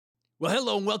Well,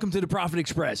 hello and welcome to the Profit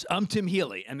Express. I'm Tim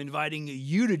Healy. I'm inviting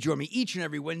you to join me each and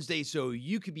every Wednesday so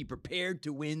you can be prepared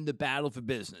to win the battle for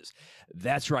business.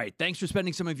 That's right. Thanks for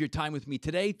spending some of your time with me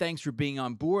today. Thanks for being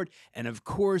on board. And of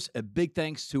course, a big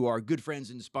thanks to our good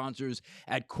friends and sponsors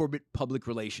at Corbett Public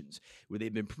Relations, where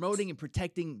they've been promoting and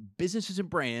protecting businesses and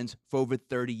brands for over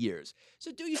 30 years.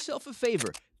 So do yourself a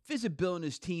favor. Visit Bill and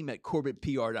his team at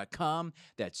CorbettPR.com.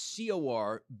 That's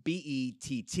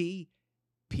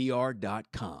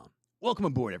CorbettPR.com. Welcome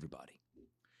aboard, everybody.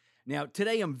 Now,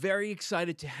 today I'm very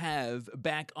excited to have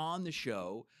back on the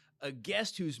show a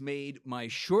guest who's made my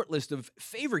short list of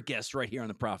favorite guests right here on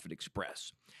the Profit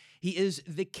Express. He is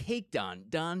the Cake Don,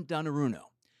 Don Donnarumma.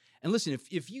 And listen,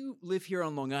 if you live here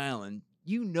on Long Island,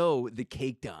 you know the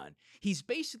Cake Don. He's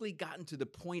basically gotten to the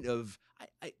point of,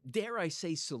 dare I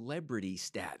say, celebrity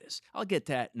status. I'll get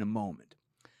to that in a moment.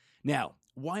 Now,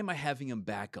 why am I having him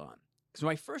back on? Because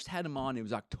when I first had him on, it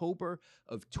was October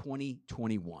of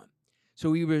 2021. So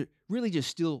we were really just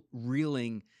still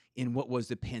reeling in what was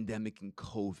the pandemic and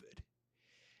COVID.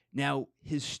 Now,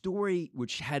 his story,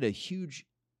 which had a huge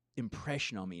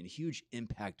impression on me and a huge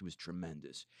impact, was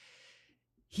tremendous.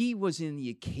 He was in the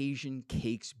occasion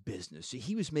cakes business. So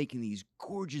he was making these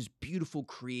gorgeous, beautiful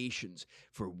creations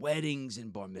for weddings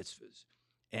and bar mitzvahs.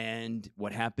 And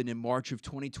what happened in March of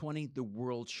 2020? The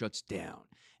world shuts down.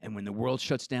 And when the world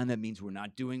shuts down, that means we're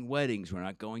not doing weddings. We're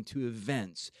not going to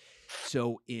events.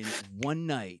 So in one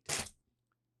night,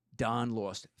 Don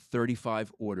lost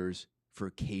 35 orders for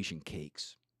occasion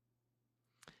cakes.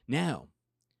 Now,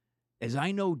 as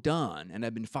I know Don, and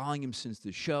I've been following him since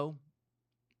the show,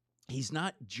 he's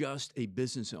not just a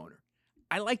business owner.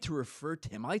 I like to refer to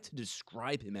him, I like to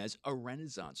describe him as a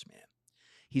Renaissance man.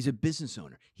 He's a business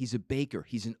owner. He's a baker.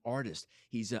 He's an artist.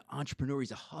 He's an entrepreneur.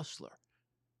 He's a hustler.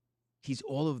 He's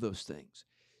all of those things.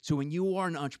 So when you are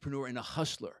an entrepreneur and a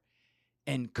hustler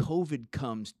and COVID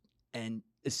comes and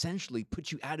essentially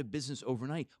puts you out of business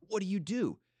overnight, what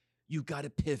do? You've got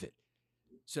to pivot.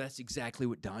 So that's exactly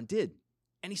what Don did.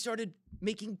 And he started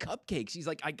making cupcakes. He's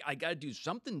like, I got to do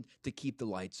something to keep the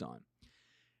lights on.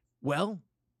 Well,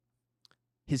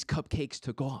 his cupcakes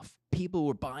took off. People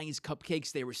were buying his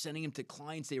cupcakes. They were sending them to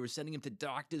clients. They were sending them to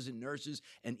doctors and nurses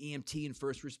and EMT and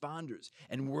first responders.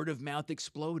 And word of mouth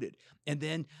exploded. And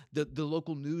then the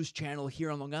local news channel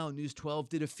here on Long Island, News 12,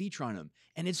 did a feature on him.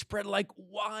 And it spread like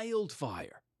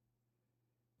wildfire.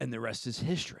 And the rest is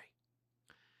history.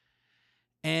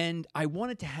 And I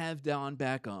wanted to have Don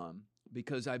back on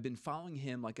because I've been following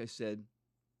him, like I said,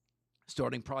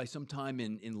 starting probably sometime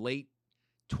in late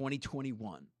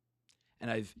 2021. And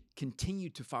I've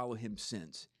continued to follow him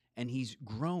since. And he's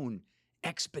grown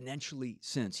exponentially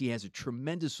since. He has a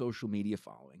tremendous social media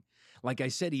following. Like I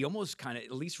said, he almost kind of,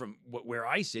 at least from where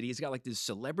I sit, he's got like this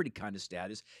celebrity kind of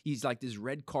status. He's like this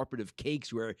red carpet of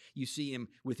cakes where you see him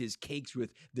with his cakes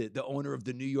with the owner of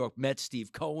the New York Mets,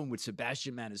 Steve Cohen, with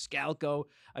Sebastian Maniscalco.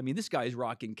 I mean, this guy's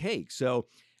rocking cakes. So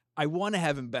I want to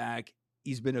have him back.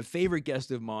 He's been a favorite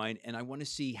guest of mine. And I want to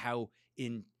see how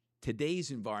in today's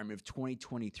environment of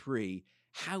 2023,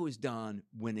 how is Don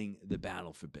winning the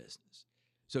battle for business?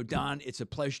 So, Don, it's a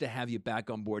pleasure to have you back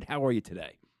on board. How are you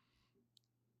today?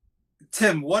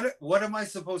 Tim, what am I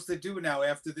supposed to do now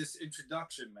after this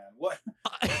introduction, man? What?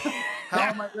 How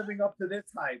am I living up to this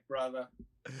hype, brother?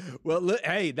 Well,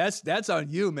 hey, that's on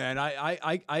you, man.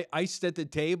 I set the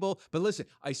table, but listen,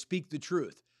 I speak the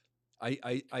truth.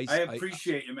 I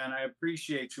appreciate you, man. I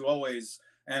appreciate you always.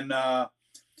 And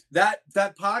that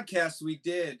podcast we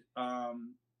did,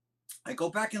 I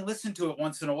go back and listen to it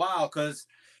once in a while because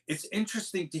it's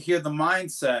interesting to hear the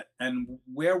mindset and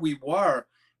where we were.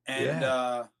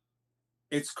 And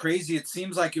it's crazy. It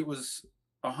seems like it was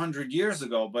 100 years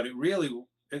ago, but it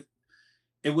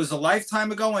was a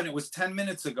lifetime ago and it was 10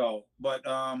 minutes ago. But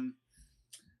I'm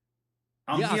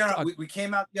here. We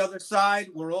came out the other side.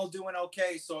 We're all doing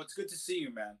okay. So it's good to see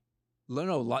you, man.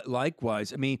 No,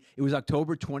 likewise. I mean, it was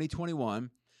October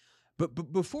 2021.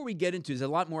 But before we get into it, there's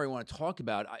a lot more I want to talk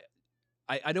about.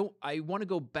 I want to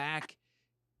go back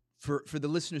for the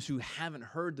listeners who haven't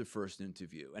heard the first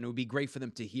interview, and it would be great for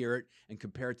them to hear it and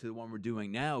compare it to the one we're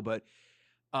doing now. But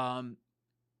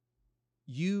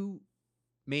you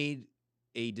made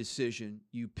a decision,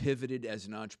 you pivoted as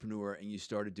an entrepreneur, and you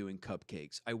started doing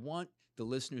cupcakes. I want the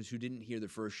listeners who didn't hear the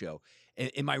first show,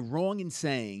 am I wrong in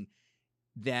saying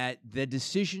that the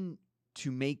decision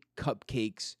to make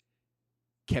cupcakes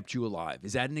kept you alive?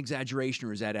 Is that an exaggeration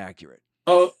or is that accurate?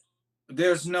 Oh,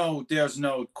 there's no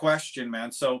question,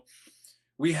 man. So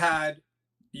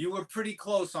you were pretty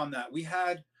close on that. We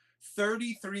had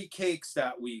 33 cakes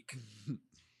that week.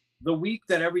 The week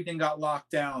that everything got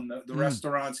locked down, the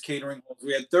restaurants, catering,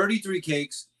 we had 33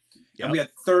 cakes. and we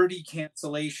had 30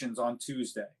 cancellations on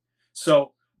Tuesday.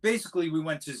 So basically we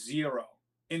went to 0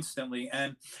 instantly.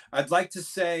 And I'd like to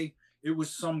say it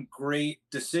was some great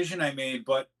decision I made,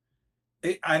 but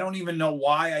I don't even know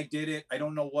why I did it. I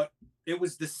don't know what it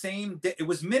was. The same day, it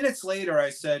was minutes later.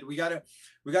 I said, we gotta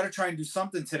try and do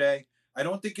something today. I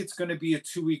don't think it's going to be a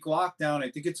 2-week lockdown. I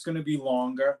think it's going to be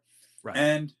longer. Right.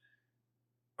 And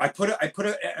I put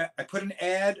an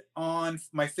ad on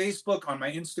my Facebook, on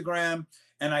my Instagram,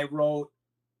 and I wrote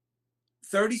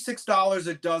 $36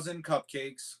 a dozen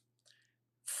cupcakes,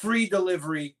 free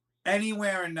delivery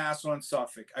anywhere in Nassau and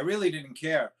Suffolk. I really didn't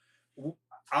care.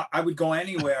 I would go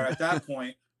anywhere at that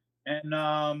point.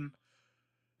 And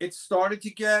it started to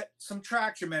get some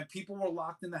traction, man. People were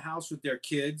locked in the house with their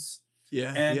kids.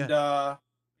 Yeah. And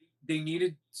they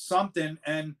needed something.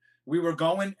 And we were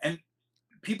going, and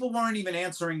people weren't even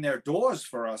answering their doors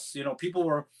for us. You know, people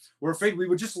were afraid. We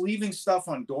were just leaving stuff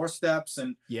on doorsteps.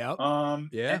 And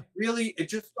and really, it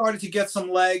just started to get some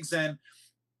legs. And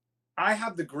I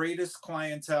have the greatest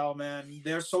clientele, man.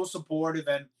 They're so supportive,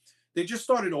 and they just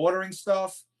started ordering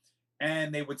stuff,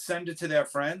 and they would send it to their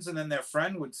friends, and then their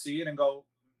friend would see it and go,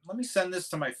 let me send this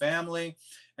to my family.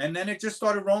 And then it just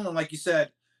started rolling. Like you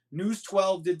said, News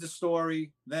 12 did the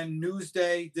story, then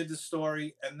Newsday did the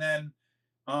story, and then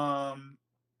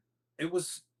it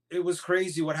was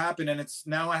crazy what happened. And it's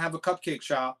now I have a cupcake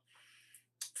shop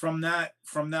from that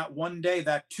one day,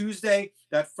 that Tuesday,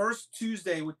 that first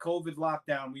Tuesday with COVID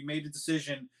lockdown. We made a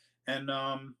decision, and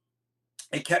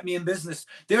it kept me in business.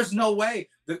 There's no way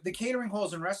the catering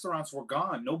halls and restaurants were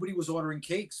gone. Nobody was ordering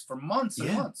cakes for months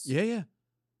and months.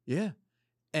 Yeah.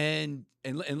 And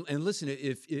listen,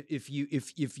 if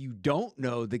you don't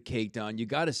know the Cake Don, you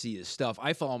got to see his stuff.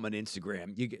 I follow him on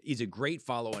Instagram. He's a great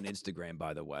follow on Instagram,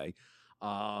 by the way.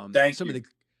 Thank you.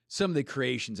 Some of the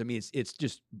creations, I mean, it's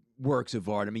just works of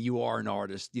art. I mean, you are an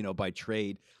artist, you know, by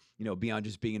trade, you know, beyond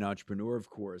just being an entrepreneur, of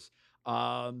course.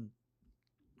 All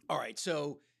right,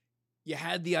 so you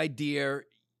had the idea.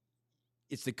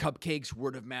 It's the cupcakes,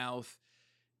 word of mouth.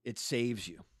 It saves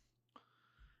you.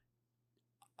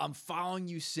 I'm following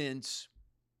you since,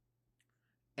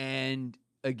 and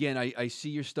again, I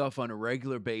see your stuff on a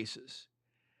regular basis.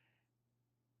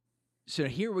 So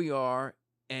here we are,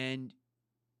 and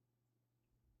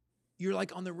you're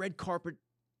like on the red carpet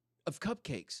of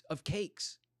cupcakes, of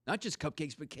cakes, not just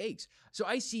cupcakes, but cakes. So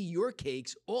I see your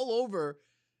cakes all over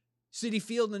Citi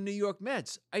Field and the New York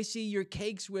Mets. I see your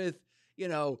cakes with, you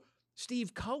know,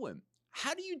 Steve Cohen.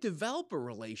 How do you develop a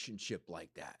relationship like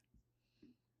that?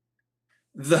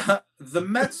 The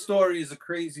Met story is a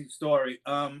crazy story.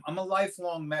 I'm a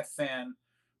lifelong Met fan,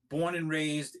 born and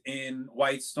raised in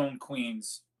Whitestone,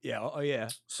 Queens. Yeah. Oh yeah.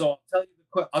 So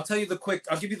I'll give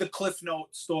you the Cliff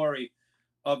Note story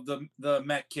of the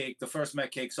Met cake, the first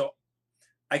Met cake. So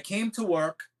I came to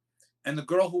work, and the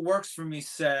girl who works for me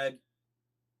said,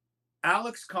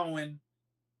 Alex Cohen,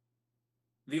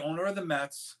 the owner of the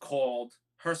Mets, called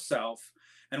herself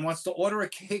and wants to order a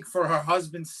cake for her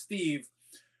husband, Steve,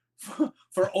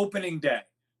 for opening day.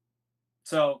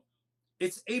 So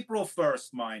it's April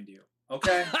 1st, mind you.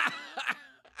 Okay.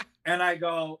 And I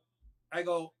go,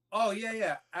 oh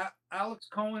yeah. Alex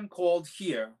Cohen called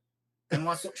here and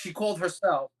she called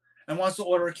herself and wants to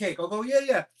order a cake. I'll go,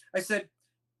 yeah. I said,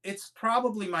 it's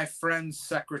probably my friend's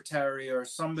secretary or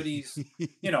somebody's,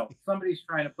 somebody's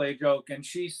trying to play a joke. And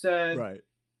she said, right.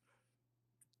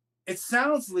 It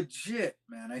sounds legit,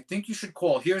 man. I think you should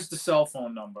call. Here's the cell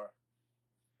phone number.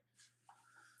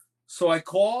 So I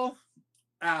call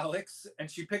Alex,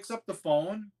 and she picks up the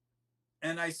phone,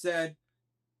 and I said,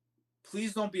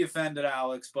 please don't be offended,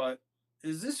 Alex, but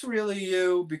is this really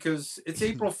you? Because it's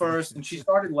April 1st, and she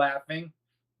started laughing.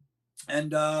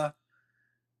 And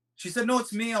she said, no,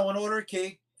 it's me. I want to order a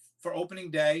cake for opening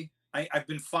day. I've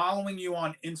been following you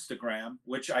on Instagram,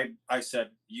 which I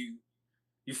said, you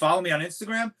follow me on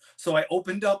Instagram? So I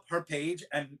opened up her page,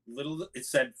 and it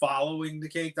said following the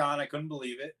Cake Don. I couldn't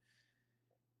believe it.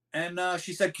 And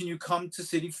she said, can you come to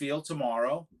Citi Field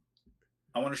tomorrow?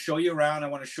 I want to show you around. I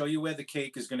want to show you where the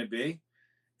cake is going to be.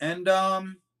 And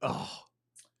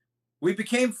we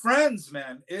became friends,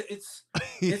 man. It's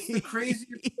the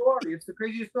craziest story. It's the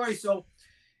craziest story. So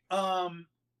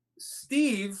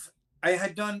Steve, I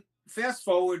had done, fast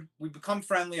forward, we become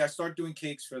friendly. I start doing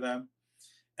cakes for them.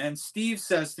 And Steve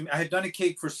says to me, I had done a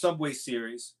cake for Subway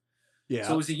Series. Yeah.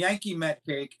 So it was a Yankee Met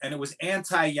cake, and it was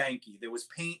anti-Yankee. There was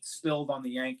paint spilled on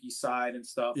the Yankee side and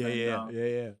stuff.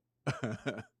 Yeah.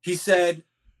 He said,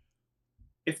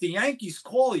 if the Yankees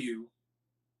call you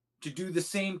to do the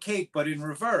same cake but in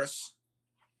reverse,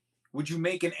 would you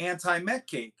make an anti-Met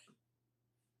cake?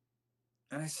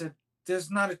 And I said,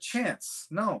 there's not a chance.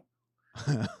 No.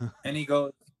 And he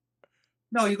goes,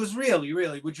 no, he goes,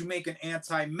 really, would you make an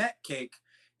anti-Met cake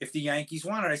if the Yankees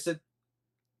won it? I said,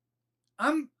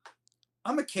 I'm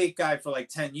a cake guy for like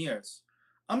 10 years.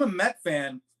 I'm a Met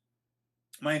fan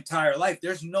my entire life.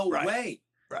 There's no way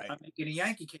I'm making a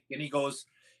Yankee cake. And he goes,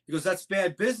 that's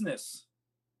bad business.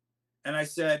 And I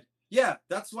said, yeah,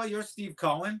 that's why you're Steve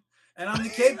Cohen and I'm the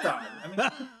cake guy. I mean,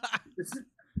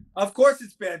 of course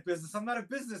it's bad business. I'm not a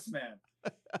businessman.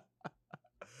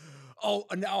 Oh,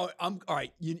 no, I'm all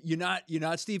right. You're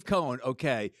not Steve Cohen,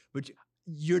 okay, but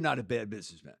you're not a bad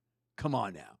businessman. Come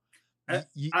on now. I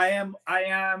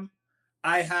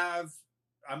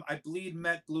bleed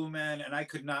Met blue, man, and I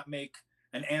could not make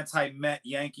an anti-Met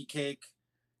Yankee cake.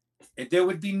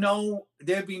 There'd be no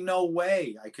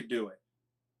way I could do it.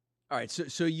 All right,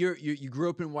 so you grew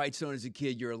up in Whitestone as a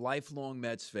kid. You're a lifelong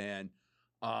Mets fan.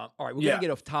 All right, we're gonna get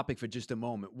off topic for just a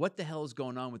moment. What the hell is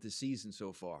going on with the season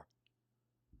so far?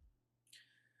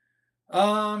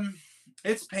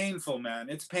 It's painful, man.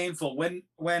 It's painful when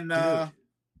I'm a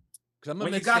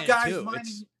when you got guys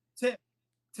minding,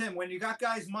 Tim, when you got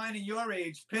guys minding your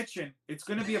age pitching, it's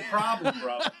gonna be a problem,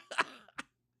 bro.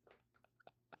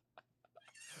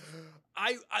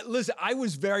 I listen. I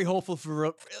was very hopeful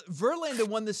for Verlander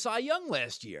won the Cy Young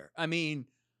last year. I mean,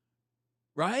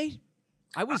 right?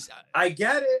 I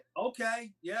get it.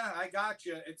 Okay, yeah, I got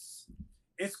you.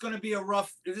 It's gonna be a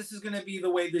rough. This is gonna be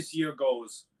the way this year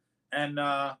goes, and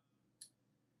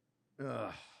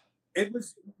it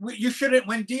was. You shouldn't.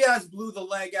 When Diaz blew the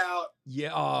leg out.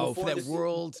 Yeah. Oh, for that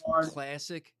World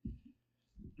Classic.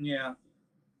 Yeah,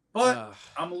 but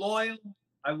I'm loyal.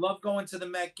 I love going to the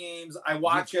Met games. I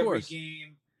watch every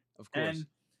game. Of course. And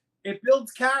it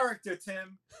builds character,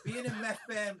 Tim. Being a Met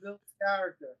fan builds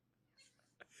character.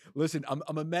 Listen, I'm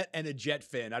a Met and a Jet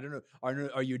fan. I don't know.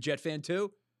 Are you a Jet fan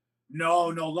too? No.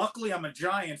 Luckily, I'm a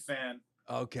Giant fan.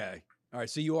 Okay. All right.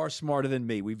 So you are smarter than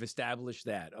me. We've established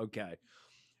that. Okay.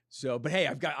 So, but hey,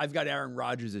 I've got Aaron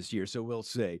Rodgers this year, so we'll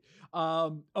see.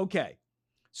 Okay.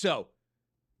 So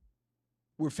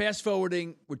we're fast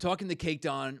forwarding. We're talking the Cake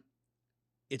Don.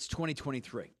 It's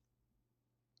 2023.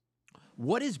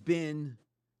 What has been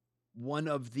one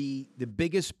of the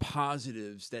biggest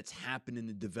positives that's happened in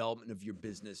the development of your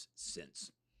business since?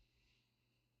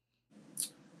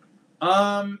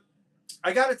 I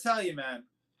got to tell you, man,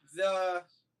 the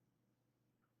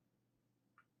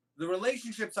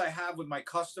relationships I have with my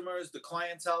customers, the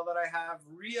clientele that I have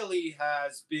really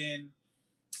has been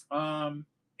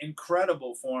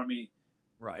incredible for me.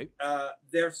 Right.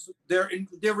 They're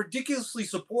ridiculously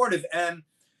supportive, and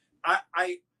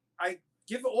I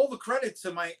give all the credit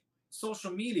to my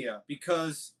social media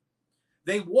because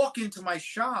they walk into my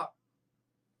shop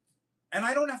and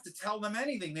I don't have to tell them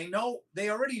anything. They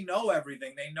already know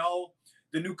everything. They know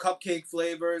the new cupcake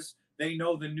flavors. They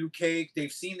know the new cake.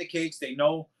 They've seen the cakes. They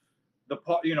know the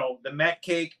Met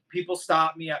cake. People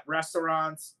stop me at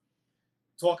restaurants,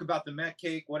 talk about the Met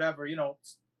cake, whatever,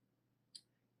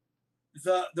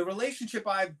 The relationship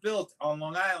I've built on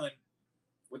Long Island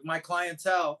with my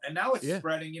clientele, and now it's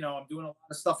spreading. I'm doing a lot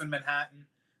of stuff in Manhattan.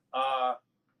 I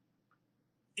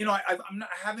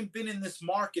haven't been in this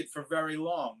market for very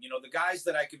long. The guys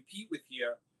that I compete with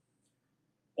here,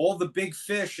 all the big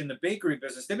fish in the bakery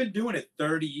business, they've been doing it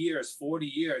 30 years, 40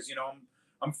 years.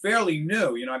 I'm fairly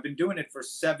new. I've been doing it for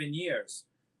 7 years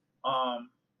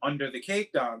under the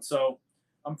Cake Don. So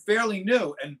I'm fairly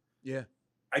new. And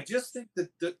I just think that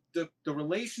the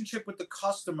relationship with the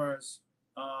customers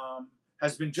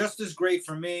has been just as great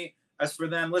for me as for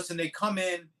them. Listen, they come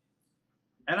in,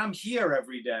 and I'm here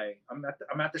every day. I'm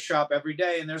at the shop every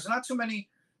day, and there's not too many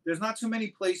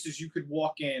places you could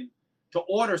walk in to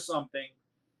order something,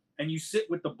 and you sit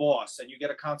with the boss and you get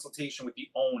a consultation with the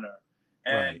owner,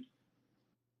 and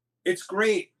it's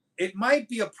great. It might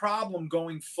be a problem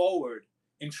going forward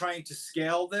in trying to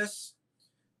scale this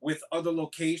with other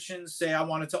locations. Say I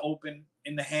wanted to open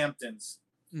in the Hamptons,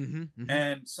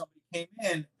 and somebody came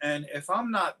in, and if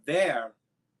I'm not there,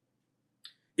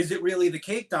 is it really the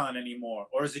Cake Don anymore,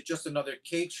 or is it just another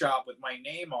cake shop with my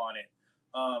name on it?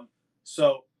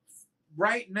 So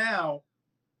right now,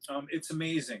 it's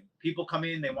amazing. People come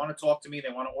in, they want to talk to me,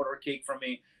 they want to order a cake from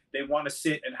me, they want to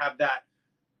sit and have that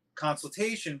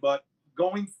consultation. But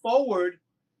going forward,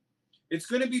 it's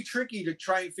going to be tricky to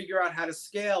try and figure out how to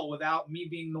scale without me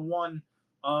being the one,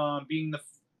 being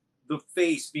the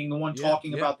face, being the one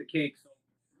talking about the cake. So,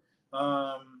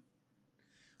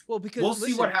 well, because we'll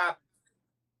see what happens.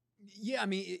 Yeah, I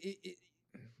mean,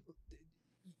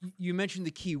 you mentioned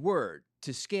the key word,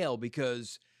 to scale,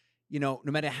 because no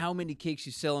matter how many cakes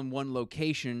you sell in one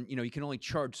location, you can only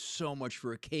charge so much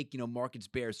for a cake. Markets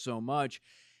bear so much.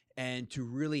 And to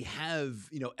really have,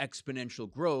 exponential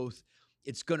growth,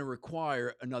 it's going to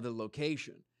require another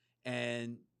location.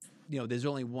 And, there's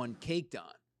only one Cake Don.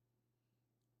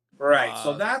 Right.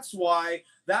 So that's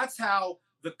how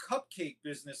the cupcake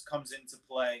business comes into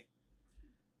play.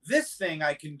 This thing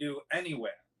I can do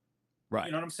anywhere. Right.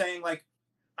 You know what I'm saying? Like,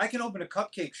 I can open a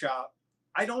cupcake shop.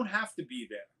 I don't have to be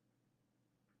there.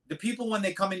 The people, when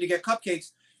they come in to get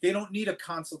cupcakes, they don't need a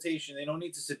consultation. They don't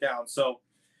need to sit down. So,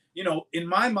 in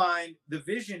my mind, the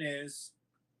vision is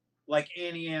like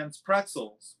Annie Ann's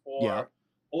Pretzels, or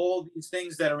all these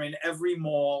things that are in every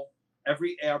mall,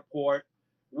 every airport,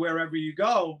 wherever you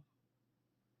go,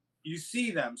 you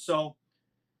see them. So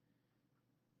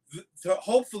to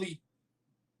hopefully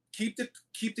keep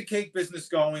the cake business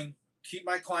going, keep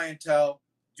my clientele,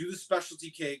 do the specialty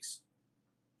cakes,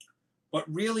 but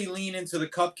really lean into the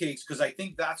cupcakes, because I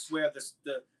think that's where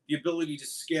the ability to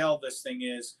scale this thing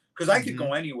is. Because I could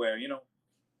go anywhere.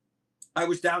 I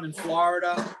was down in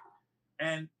Florida,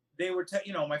 and they were,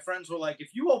 my friends were like,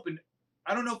 if you open,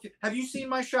 I don't know have you seen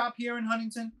my shop here in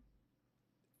Huntington?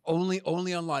 Only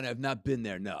online. I've not been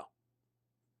there. No.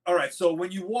 All right. So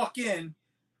when you walk in,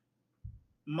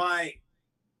 my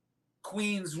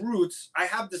Queens roots, I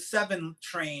have the 7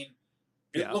 train.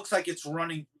 It looks like it's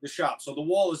running the shop. So the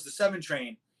wall is the 7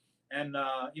 train. And,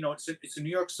 it's a New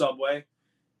York subway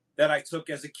that I took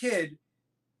as a kid.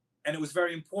 And it was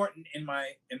very important in my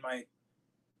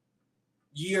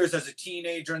years as a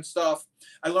teenager and stuff.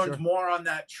 I learned more on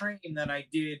that train than I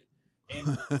did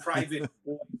in private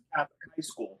Catholic high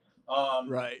school.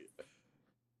 Right.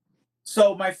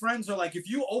 So my friends are like, if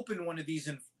you open one of these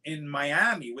in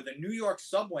Miami with a New York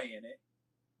subway in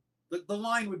it, the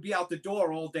line would be out the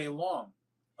door all day long.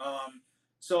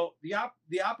 So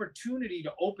the opportunity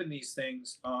to open these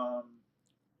things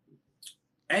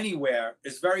anywhere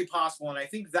is very possible, and I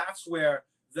think that's where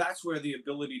the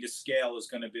ability to scale is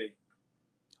going to be.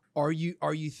 Are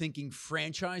you thinking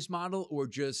franchise model or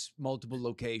just multiple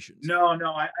locations? No,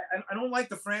 I don't like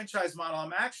the franchise model.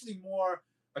 I'm actually more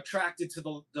attracted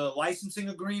to the licensing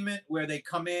agreement, where they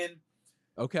come in.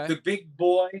 Okay. The big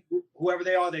boy, whoever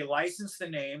they are, they license the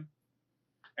name,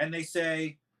 and they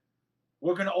say,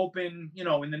 we're going to open,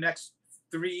 in the next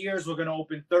 3 years, we're going to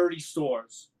open 30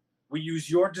 stores. We use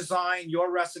your design,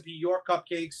 your recipe, your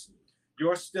cupcakes.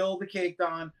 You're still the Cake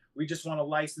Don. We just want to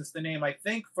license the name. I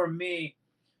think for me,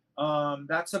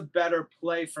 that's a better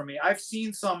play for me. I've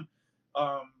seen some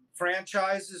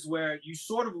franchises where you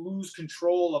sort of lose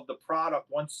control of the product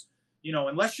once,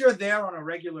 unless you're there on a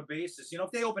regular basis.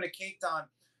 If they open a Cake Don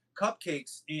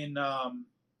cupcakes in,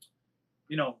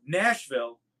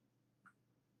 Nashville,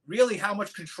 really, how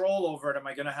much control over it am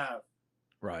I going to have?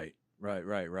 Right.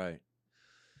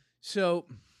 So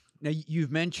now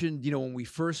you've mentioned, when we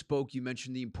first spoke, you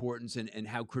mentioned the importance and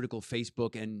how critical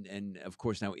Facebook and of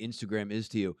course now Instagram is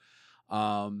to you.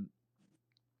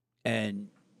 And,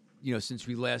 since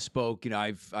we last spoke,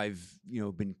 I've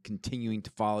been continuing to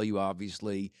follow you,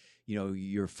 obviously.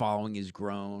 Your following has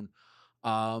grown.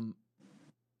 And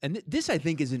this, I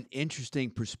think, is an interesting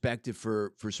perspective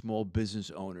for small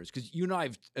business owners, because you and I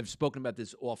have spoken about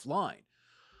this offline.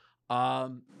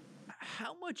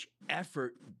 How much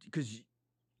effort,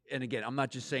 and again, I'm not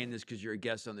just saying this because you're a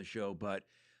guest on the show, but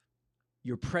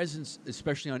your presence,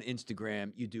 especially on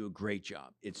Instagram, you do a great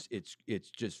job. It's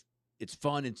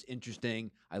fun. It's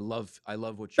interesting. I love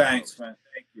what you Thanks, post. Man.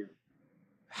 Thank you.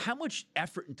 How much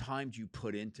effort and time do you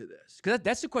put into this? Because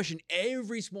that's the question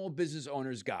every small business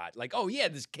owner's got. Like, oh yeah,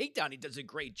 this Cake Don, he does a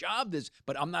great job.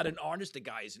 But I'm not an artist. The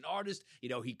guy is an artist.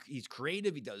 He's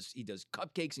creative. He does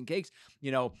cupcakes and cakes.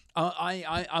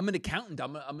 I'm an accountant.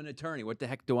 I'm an attorney. What the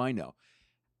heck do I know?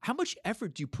 How much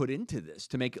effort do you put into this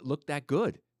to make it look that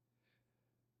good?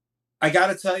 I got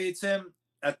to tell you, Tim,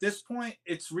 at this point,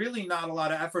 it's really not a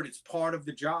lot of effort. It's part of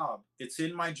the job. It's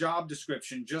in my job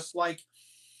description, just like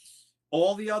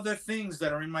all the other things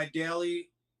that are in my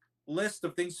daily list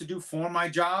of things to do for my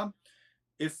job.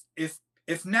 If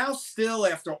now, still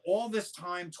after all this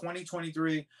time,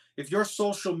 2023, if your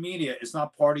social media is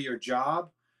not part of your job,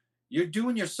 you're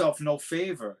doing yourself no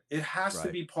favor. It has to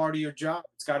be part of your job.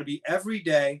 It's got to be every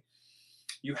day.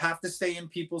 You have to stay in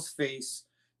people's face.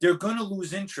 They're going to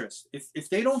lose interest. If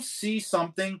they don't see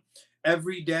something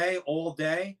every day, all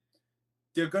day,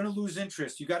 they're going to lose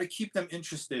interest. You got to keep them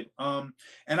interested. And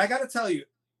I got to tell you,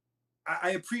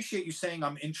 I appreciate you saying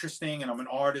I'm interesting and I'm an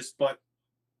artist, but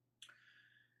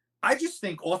I just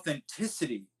think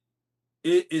authenticity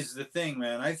is the thing,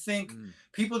 man. I think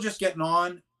people just getting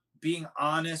on, being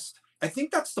honest. I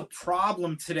think that's the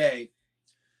problem today.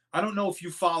 I don't know if you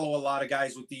follow a lot of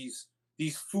guys with these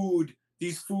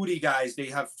these foodie guys, they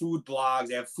have food blogs,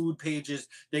 they have food pages,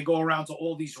 they go around to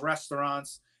all these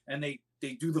restaurants and they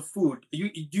do the food.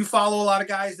 You follow a lot of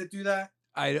guys that do that?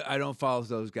 I don't follow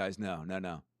those guys.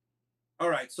 No. All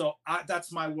right, so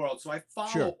that's my world. So I follow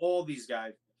Sure. all these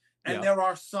guys, and Yeah. there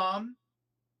are some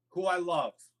who I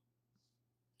love.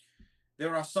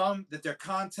 There are some that their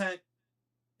content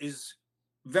is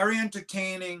very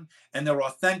entertaining and they're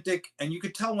authentic, and you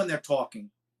could tell when they're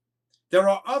talking. There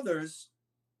are others,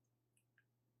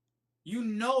 you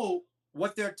know,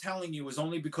 what they're telling you is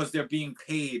only because they're being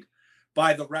paid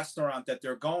by the restaurant that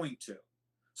they're going to.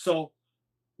 So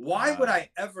why would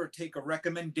I ever take a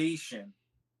recommendation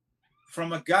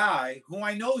from a guy who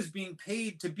I know is being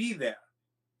paid to be there?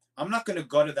 I'm not going to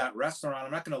go to that restaurant.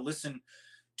 I'm not going to listen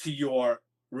to your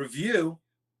review.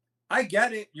 I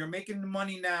get it. You're making the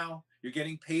money now. You're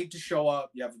getting paid to show up.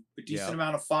 You have a decent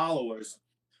amount of followers.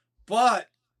 But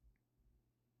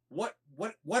what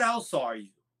else are you?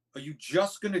 Are you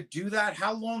just going to do that?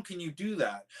 How long can you do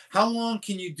that? How long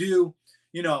can you do,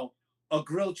 a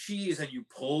grilled cheese and you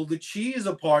pull the cheese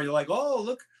apart? You're like, oh,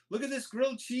 look at this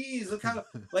grilled cheese. Look how,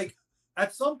 like,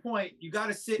 at some point you got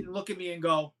to sit and look at me and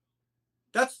go,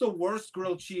 that's the worst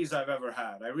grilled cheese I've ever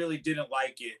had. I really didn't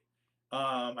like it.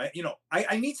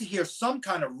 I need to hear some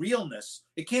kind of realness.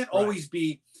 It can't always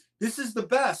be, this is the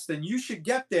best and you should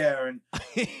get there. And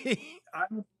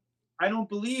I don't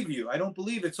believe you. I don't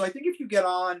believe it. So I think if you get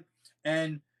on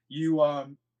and you're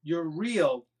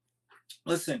real,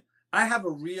 listen, I have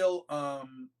a real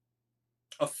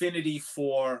affinity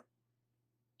for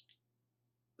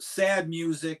sad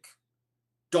music,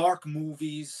 dark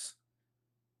movies,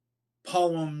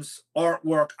 poems,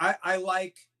 artwork. I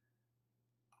like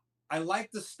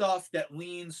the stuff that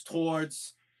leans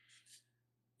towards,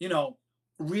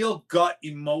 real gut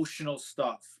emotional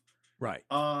stuff. Right.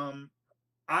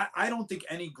 I don't think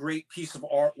any great piece of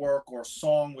artwork or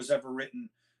song was ever written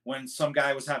when some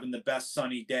guy was having the best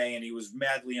sunny day and he was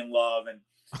madly in love.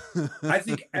 And I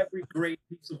think every great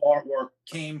piece of artwork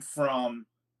came from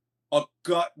a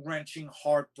gut-wrenching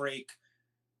heartbreak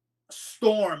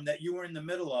storm that you were in the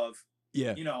middle of.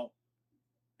 Yeah.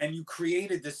 And you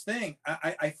created this thing.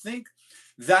 I think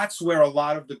that's where a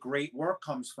lot of the great work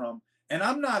comes from. And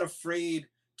I'm not afraid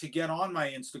to get on my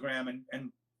Instagram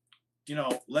and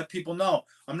let people know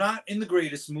I'm not in the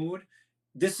greatest mood.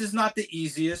 This is not the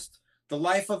easiest. The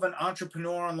life of an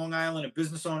entrepreneur on Long Island, a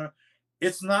business owner,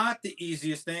 it's not the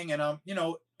easiest thing. And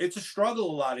it's a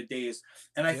struggle a lot of days.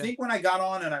 And I think when I got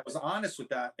on and I was honest with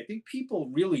that, I think people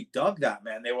really dug that,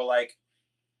 man. They were like,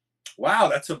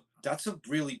 wow, that's a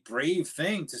really brave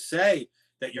thing to say,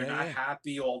 that you're not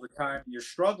happy all the time, you're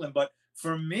struggling. But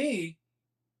for me,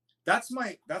 that's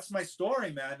my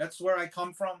story, man. That's where I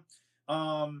come from.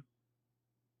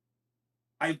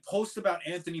 I post about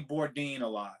Anthony Bourdain a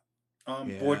lot.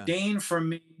 Bourdain, for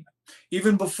me,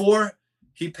 even before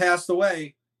he passed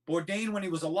away, Bourdain, when he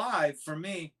was alive, for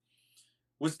me,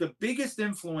 was the biggest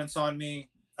influence on me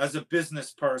as a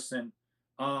business person.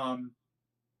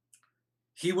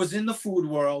 He was in the food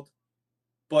world,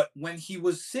 but when he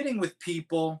was sitting with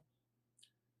people,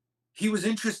 he was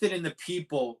interested in the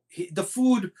people. The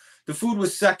food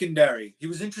was secondary. He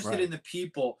was interested in the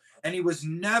people, and he was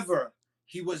never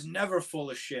full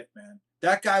of shit, man.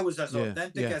 That guy was as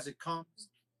authentic as it comes.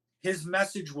 His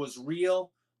message was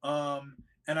real, and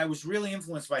I was really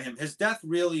influenced by him. His death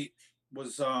really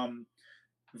was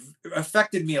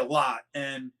affected me a lot,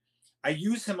 and I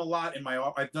use him a lot in my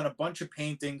art. I've done a bunch of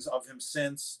paintings of him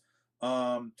since,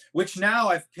 which now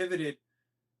I've pivoted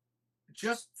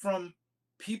just from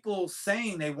people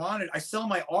saying they wanted. I sell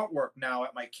my artwork now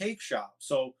at my cake shop,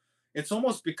 so it's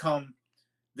almost become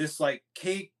this like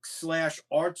cake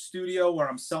 / art studio where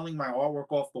I'm selling my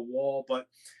artwork off the wall. But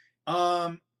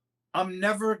I'm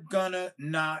never gonna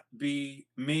not be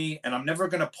me, and I'm never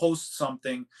gonna post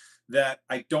something that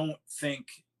I don't think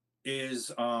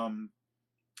is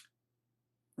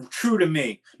true to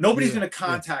me. Nobody's gonna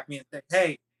contact me and say,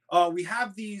 hey, we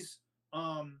have these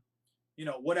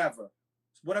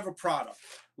whatever product.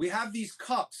 We have these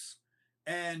cups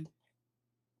and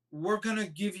we're going to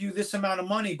give you this amount of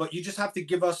money, but you just have to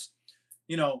give us,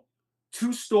 2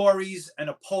 stories and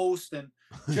a post and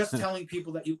just telling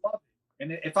people that you love it.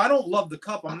 And if I don't love the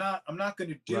cup, I'm not going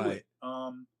to do it.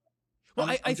 I'm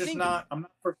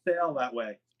not for sale that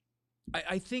way.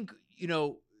 I think,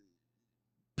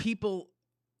 people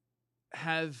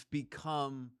have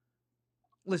become,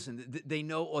 listen, they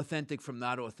know authentic from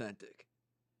not authentic.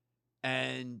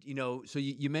 And, so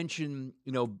you mentioned,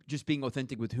 just being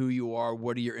authentic with who you are,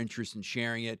 what are your interests in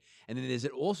sharing it? And then there's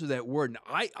also that word,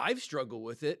 and I've struggled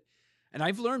with it, and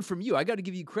I've learned from you. I got to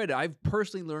give you credit. I've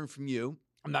personally learned from you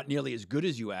I'm not nearly as good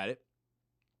as you at it,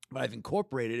 but I've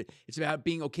incorporated it. It's about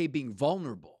being okay, being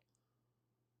vulnerable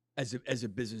as a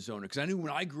business owner. Because I knew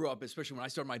when I grew up, especially when I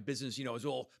started my business, it was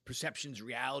all perceptions,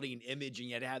 reality, and image, and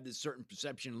you had to have this certain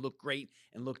perception and look great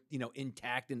and look,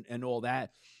 intact and all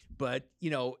that. But,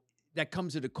 that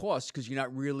comes at a cost because you're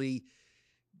not really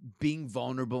being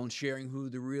vulnerable and sharing who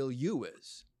the real you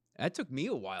is. That took me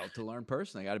a while to learn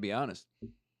personally, I got to be honest.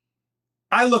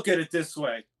 I look at it this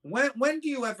way. When do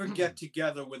you ever get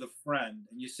together with a friend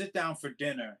and you sit down for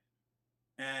dinner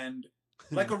and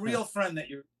like a real friend that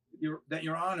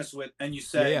you're honest with, and you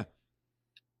say,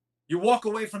 you walk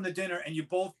away from the dinner and you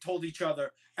both told each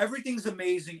other, everything's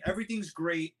amazing, everything's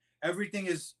great, everything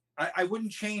is, I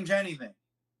wouldn't change anything.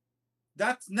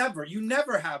 You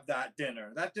never have that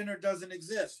dinner. That dinner doesn't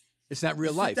exist. It's not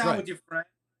real life, right? Sit down with your friend.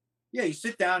 Yeah, you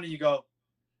sit down and you go,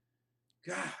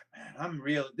 God, man,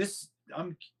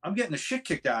 I'm getting the shit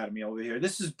kicked out of me over here.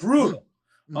 This is brutal.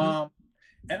 Mm-hmm.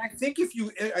 And I think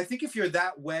if you're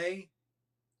that way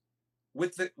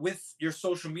with your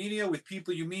social media, with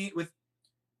people you meet with,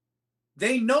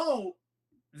 they know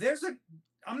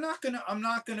I'm not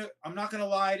gonna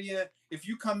lie to you. If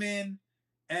you come in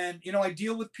and, I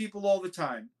deal with people all the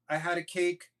time. I had a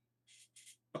cake.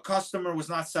 A customer was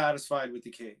not satisfied with the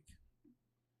cake.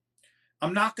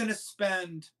 I'm not going to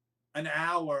spend an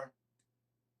hour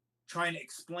trying to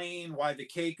explain why the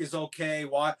cake is okay.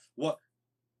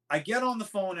 I get on the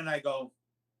phone and I go,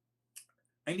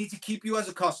 I need to keep you as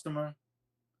a customer.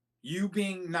 You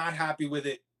being not happy with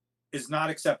it is not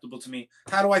acceptable to me.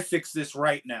 How do I fix this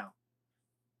right now?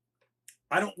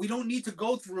 We don't need to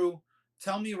go through,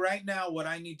 tell me right now what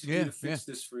I need to do to fix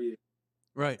this for you.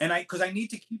 Right. And because I need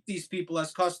to keep these people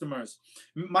as customers.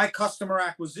 My customer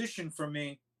acquisition for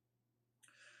me,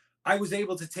 I was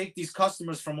able to take these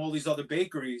customers from all these other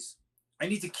bakeries. I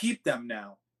need to keep them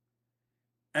now.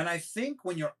 And I think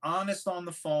when you're honest on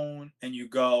the phone and you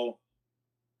go,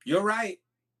 you're right,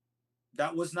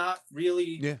 that was not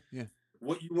really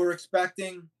what you were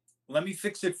expecting. Let me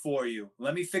fix it for you.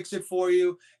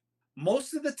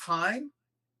 Most of the time,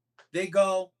 they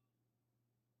go,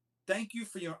 thank you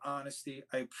for your honesty.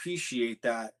 I appreciate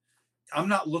that. I'm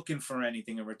not looking for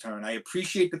anything in return. I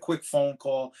appreciate the quick phone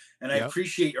call, and I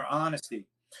appreciate your honesty.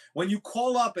 When you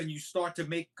call up and you start to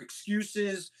make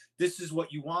excuses, this is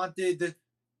what you wanted,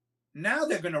 now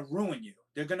they're going to ruin you.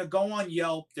 They're going to go on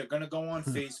Yelp. They're going to go on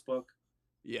Facebook.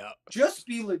 Yeah. Just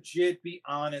be legit, be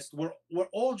honest. We're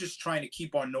all just trying to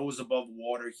keep our nose above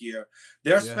water here.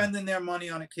 They're spending their money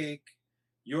on a cake.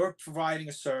 You're providing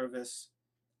a service.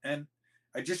 And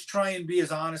I just try and be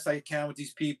as honest as I can with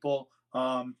these people.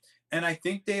 And I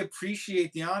think they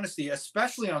appreciate the honesty,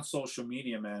 especially on social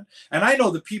media, man. And I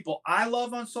know the people I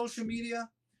love on social media,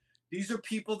 these are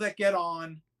people that get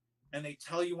on and they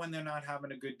tell you when they're not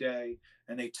having a good day,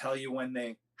 and they tell you when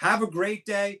they have a great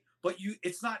day, but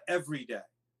it's not every day.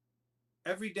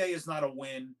 Every day is not a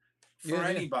win for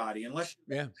anybody, unless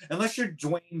you're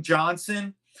Dwayne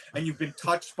Johnson and you've been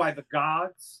touched by the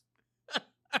gods.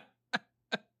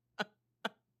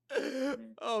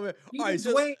 Oh man!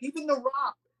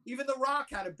 Even The Rock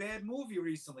had a bad movie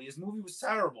recently. His movie was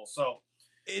terrible. So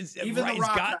The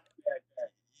Rock had a bad day.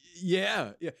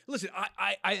 Yeah. Listen,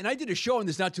 I did a show on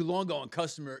this not too long ago on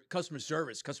customer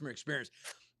service, customer experience.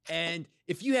 And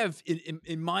if you have,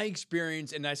 in my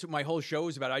experience, and that's what my whole show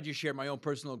is about, I just shared my own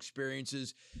personal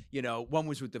experiences. One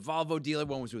was with the Volvo dealer,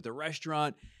 one was with the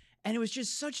restaurant, and it was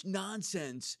just such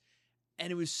nonsense,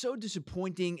 and it was so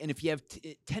disappointing. And if you have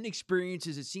 10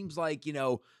 experiences, it seems like,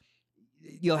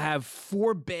 you'll have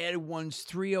 4 bad ones,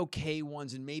 3 okay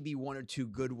ones, and maybe 1 or 2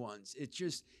 good ones. It's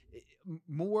just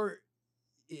more,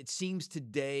 it seems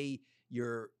today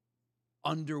you're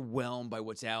underwhelmed by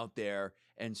what's out there,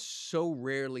 and so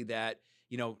rarely that,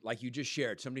 like you just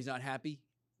shared, somebody's not happy.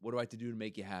 What do I have to do to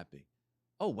make you happy?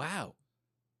 Oh, wow.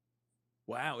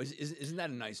 Isn't that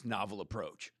a nice novel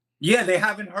approach? Yeah, they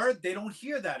don't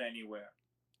hear that anywhere.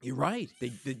 You're right.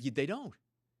 They don't.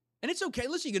 And it's okay.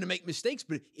 Listen, you're going to make mistakes,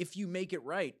 but if you make it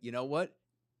right, you know what?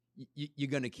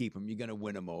 You're going to keep them. You're going to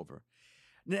win them over.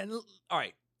 Now, all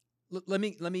right. Let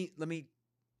me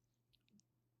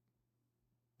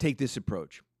take this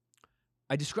approach.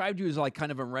 I described you as like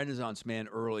kind of a Renaissance man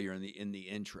earlier in the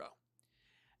intro.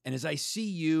 And as I see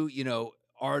you,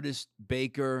 artist,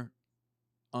 baker,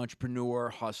 entrepreneur,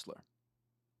 hustler,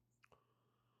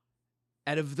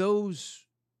 out of those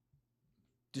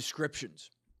descriptions,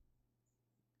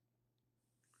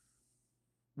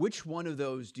 which one of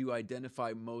those do you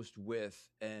identify most with,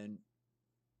 and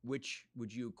which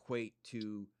would you equate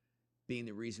to being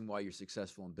the reason why you're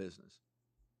successful in business?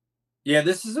 Yeah,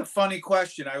 this is a funny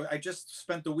question. I just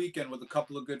spent the weekend with a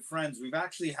couple of good friends.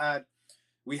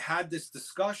 We had this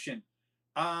discussion.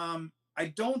 I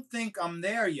don't think I'm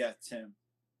there yet, Tim.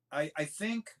 I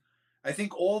think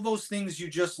all those things you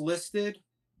just listed,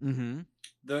 Mm-hmm.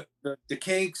 the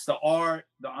cakes, the art,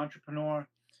 the entrepreneur,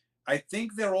 I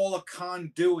think they're all a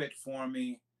conduit for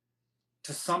me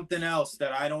to something else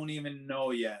that I don't even know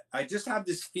yet. I just have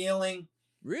this feeling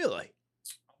Really?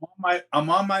 I'm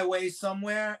on my way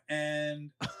somewhere,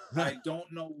 and I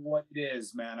don't know what it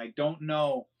is, man. I don't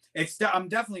know. I'm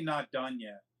definitely not done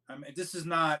yet. I mean, this is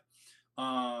not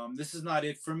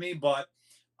it for me, but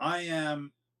I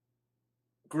am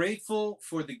grateful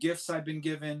for the gifts I've been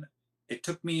given. It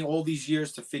took me all these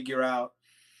years to figure out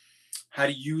how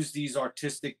to use these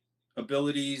artistic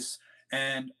abilities,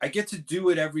 and I get to do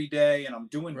it every day, and I'm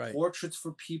doing Right. portraits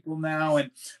for people now,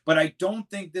 but I don't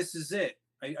think this is it.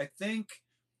 I think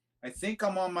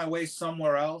I'm on my way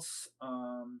somewhere else.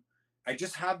 I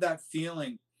just have that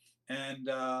feeling, and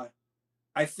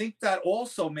I think that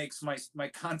also makes my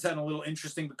content a little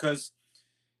interesting because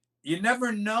you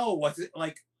never know what's it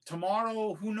like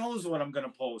tomorrow. Who knows what I'm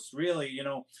gonna post? Really,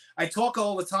 I talk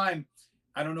all the time.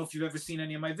 I don't know if you've ever seen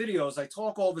any of my videos. I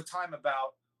talk all the time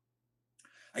about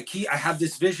I have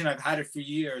this vision. I've had it for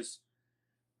years.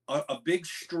 A big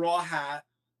straw hat,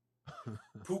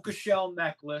 puka shell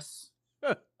necklace,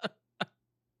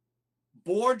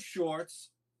 board shorts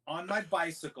on my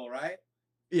bicycle, right?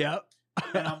 Yep.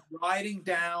 And I'm riding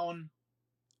down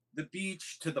the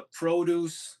beach to the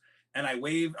produce, and I'm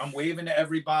waving to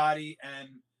everybody, and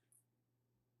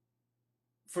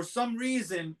for some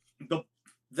reason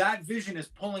that vision is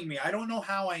pulling me. I don't know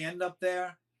how I end up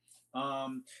there.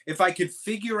 If I could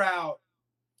figure out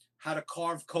how to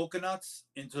carve coconuts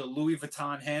into Louis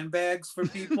Vuitton handbags for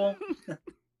people,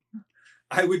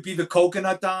 I would be the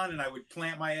coconut Don, and I would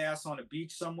plant my ass on a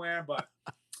beach somewhere. But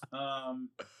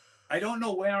I don't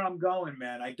know where I'm going,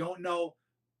 man. I don't know.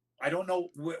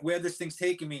 Where this thing's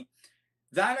taking me.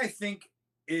 That, I think,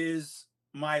 is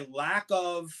my lack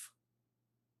of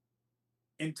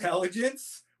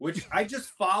intelligence, which I just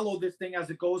follow this thing as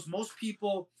it goes. Most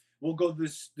people will go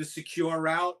the secure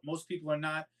route. Most people are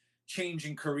not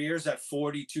changing careers at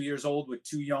 42 years old with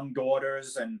two young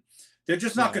daughters, and they're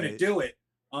just not going to do it.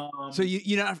 So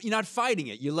you're not fighting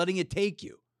it. You're letting it take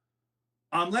you.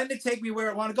 I'm letting it take me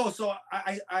where I want to go. So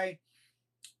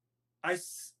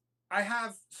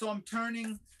I'm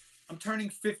turning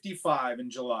 55 in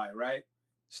July, right?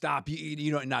 Stop.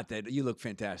 You know, not that. You look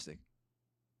fantastic.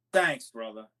 Thanks,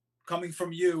 brother. Coming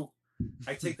from you,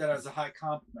 I take that as a high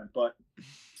compliment, but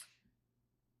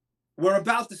we're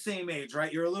about the same age,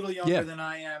 right? You're a little younger than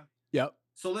I am. Yep.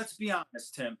 So let's be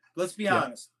honest, Tim. Let's be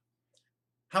honest.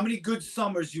 How many good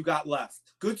summers you got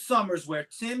left? Good summers where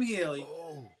Tim Healy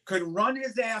could run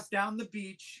his ass down the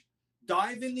beach,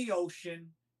 dive in the ocean,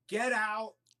 get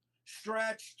out,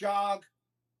 stretch, jog,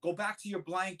 go back to your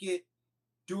blanket,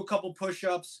 do a couple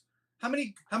push-ups. How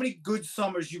many good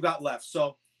summers you got left?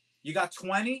 So you got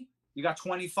 20, you got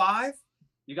 25,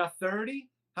 you got 30.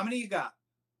 How many you got?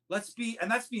 And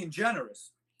that's being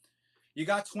generous. You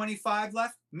got 25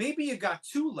 left. Maybe you got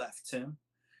 2 left, Tim.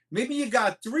 Maybe you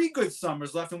got 3 good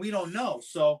summers left, and we don't know.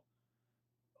 So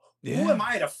who am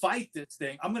I to fight this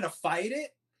thing? I'm going to fight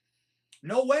it?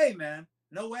 No way, man.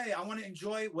 No way. I want to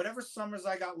enjoy whatever summers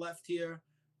I got left here.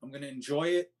 I'm going to enjoy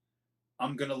it.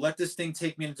 I'm going to let this thing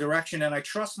take me in a direction. And I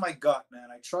trust my gut, man.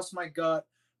 I trust my gut.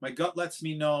 My gut lets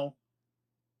me know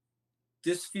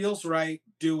this feels right.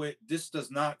 Do it. This does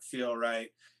not feel right.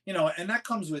 And that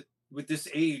comes with this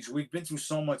age. We've been through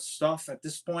so much stuff at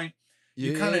this point.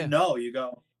 You kind of know. You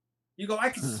go, I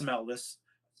can smell this.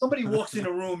 Somebody walks in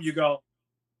a room, you go,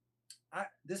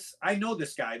 I know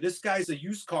this guy. This guy's a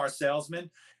used car salesman,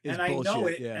 and I know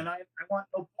it, and I want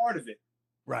no part of it.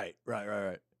 Right.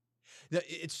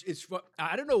 It's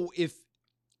I don't know if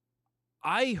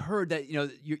I heard that,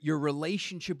 your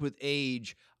relationship with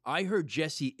age. I heard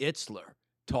Jesse Itzler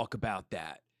talk about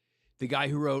that. The guy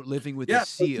who wrote Living with the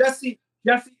Seal. Jesse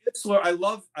Itzler, I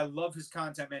love his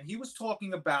content, man. He was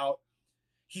talking about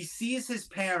he sees his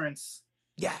parents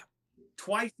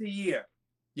twice a year.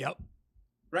 Yep.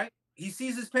 Right? He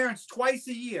sees his parents twice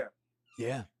a year.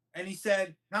 Yeah. And he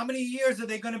said, how many years are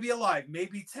they going to be alive?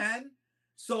 Maybe 10?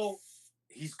 So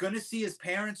he's going to see his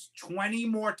parents 20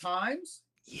 more times?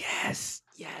 Yes.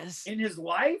 In his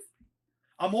life?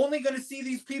 I'm only going to see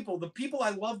these people, the people I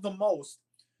love the most,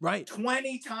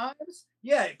 20 times?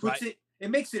 Yeah, it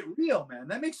makes it real, man.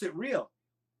 That makes it real.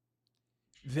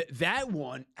 That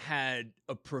one had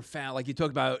a profound, like you talked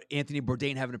about Anthony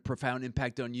Bourdain having a profound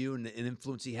impact on you and the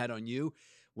influence he had on you.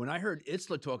 when I heard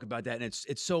Itzler talk about that, and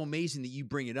it's so amazing that you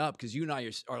bring it up because you and I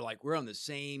are like, we're on the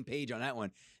same page on that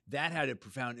one. That had a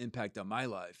profound impact on my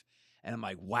life. And I'm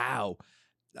like, wow,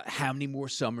 how many more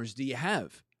summers do you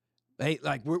have? Hey,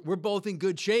 like we're both in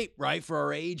good shape, right, for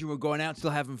our age, and we're going out still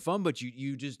having fun. But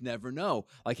you just never know.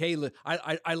 Like, hey,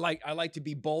 I like to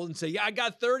be bold and say, yeah, I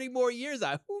got 30 more years.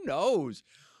 Who knows?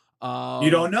 You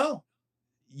don't know.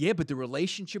 Yeah, but the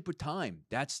relationship with time,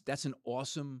 that's an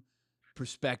awesome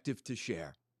perspective to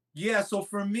share. Yeah. So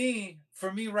for me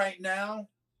right now,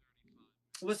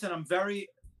 listen,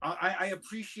 I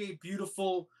appreciate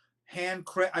beautiful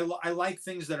I like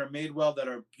things that are made well, that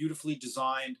are beautifully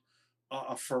designed.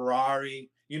 A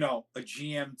Ferrari, a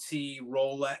GMT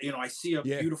Rolex. I see a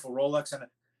beautiful Rolex, and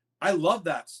I love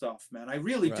that stuff, man. I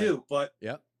really do. But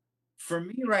for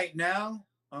me right now,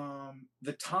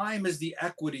 the time is the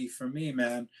equity for me,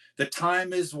 man. The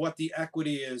time is what the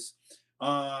equity is.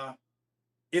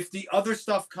 If the other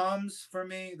stuff comes for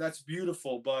me, that's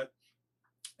beautiful. But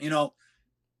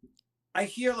I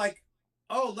hear like,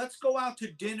 oh, let's go out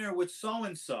to dinner with so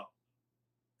and so,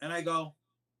 and I go,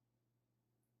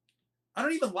 I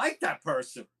don't even like that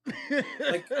person.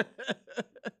 Like,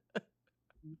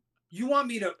 you want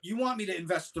me to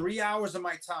invest 3 hours of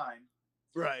my time,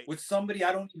 right, with somebody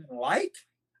I don't even like?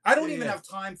 I don't even have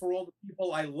time for all the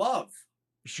people I love.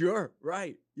 Sure,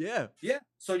 right, yeah.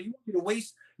 So you want me to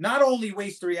not only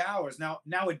waste 3 hours. Now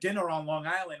a dinner on Long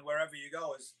Island, wherever you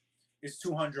go, is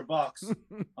 $200.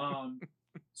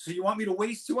 So you want me to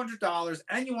waste $200,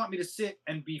 and you want me to sit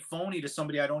and be phony to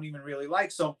somebody I don't even really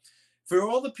like. So for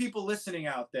all the people listening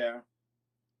out there,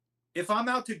 if I'm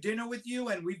out to dinner with you,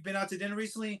 and we've been out to dinner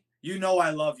recently,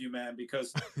 I love you, man,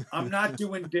 because I'm not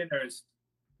doing dinners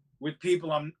with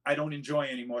people I don't enjoy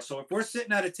anymore. So if we're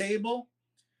sitting at a table,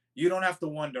 you don't have to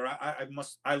wonder.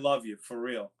 I love you for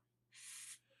real.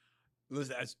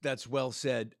 Listen, that's well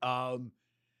said. All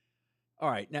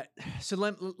right, now, so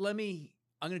let me.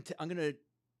 I'm gonna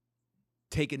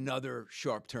take another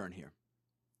sharp turn here.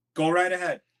 Go right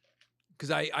ahead.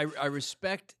 Because I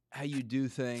respect how you do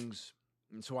things,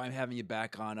 and so I'm having you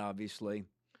back on, obviously.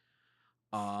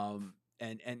 And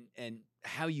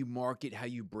how you market, how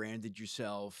you branded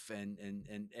yourself,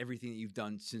 and everything that you've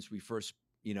done since we first,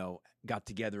 got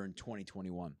together in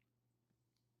 2021.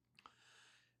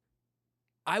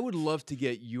 I would love to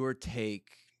get your take,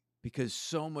 because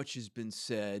so much has been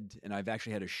said, and I've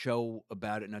actually had a show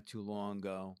about it not too long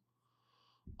ago,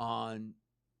 on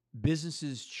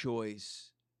businesses'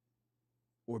 choice,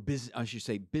 or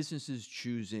businesses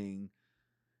choosing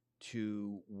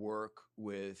to work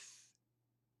with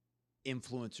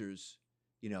influencers.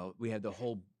 We had the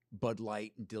whole Bud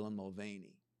Light and Dylan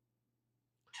Mulvaney.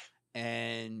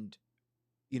 And,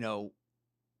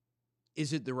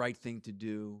 is it the right thing to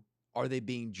do? Are they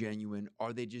being genuine?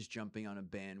 Are they just jumping on a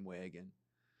bandwagon?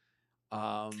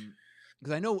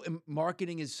 Because I know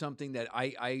marketing is something that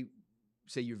I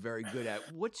say you're very good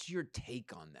at. What's your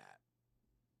take on that?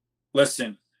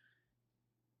 Listen,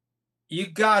 you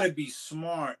got to be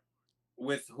smart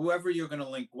with whoever you're going to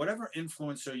link, whatever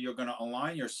influencer you're going to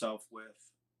align yourself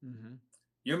with. Mm-hmm.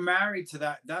 You're married to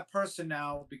that person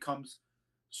now, becomes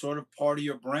sort of part of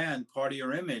your brand, part of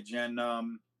your image. And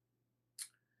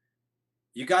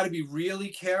you got to be really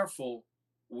careful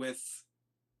with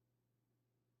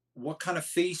what kind of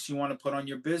face you want to put on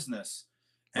your business.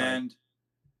 Right. And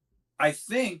I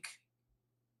think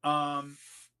to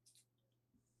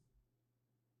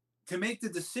make the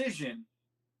decision,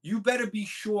 you better be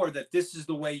sure that this is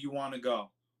the way you want to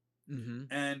go. Mm-hmm.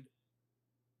 And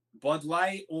Bud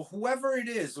Light, or whoever it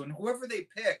is, and whoever they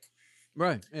pick,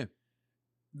 right? Yeah.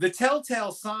 The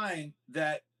telltale sign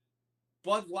that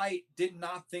Bud Light did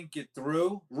not think it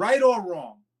through, right or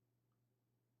wrong,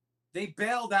 they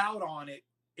bailed out on it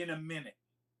in a minute.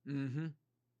 Mm-hmm.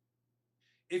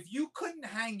 If you couldn't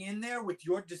hang in there with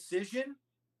your decision,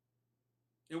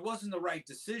 it wasn't the right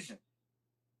decision.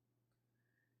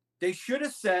 They should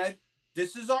have said,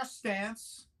 this is our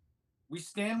stance. We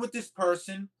stand with this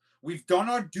person. We've done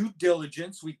our due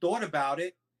diligence. We thought about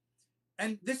it.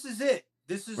 And this is it.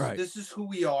 This is who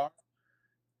we are.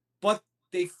 But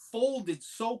they folded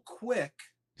so quick.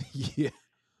 Yeah.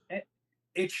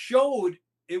 It showed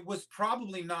it was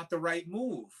probably not the right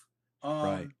move.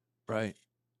 Right.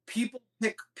 People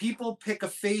pick a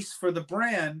face for the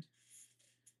brand,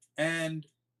 and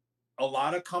a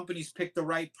lot of companies pick the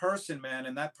right person, man,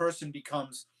 and that person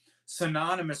becomes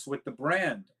synonymous with the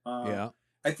brand. Yeah.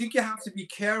 I think you have to be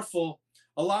careful.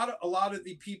 A lot of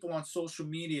the people on social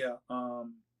media,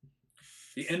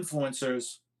 the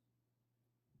influencers,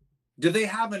 do they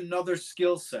have another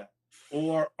skill set,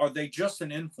 or are they just an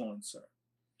influencer?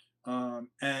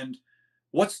 And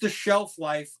what's the shelf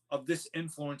life of this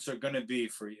influencer going to be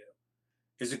for you?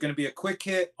 Is it going to be a quick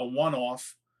hit, a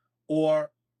one-off,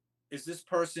 or is this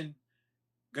person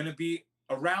going to be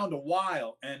around a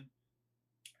while? And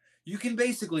you can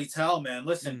basically tell, man,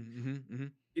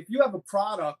 listen, if you have a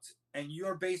product and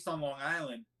you're based on Long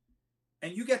Island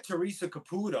and you get Teresa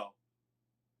Caputo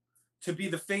to be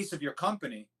the face of your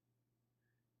company,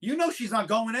 you know she's not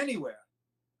going anywhere.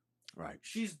 Right.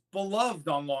 She's beloved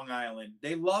on Long Island.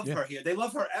 They love her here. They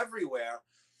love her everywhere.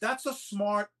 That's a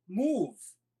smart move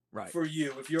for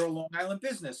you if you're a Long Island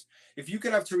business. If you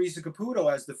could have Teresa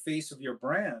Caputo as the face of your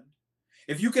brand,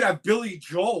 if you could have Billy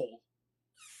Joel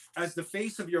as the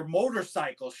face of your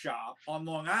motorcycle shop on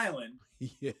Long Island,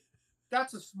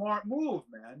 that's a smart move,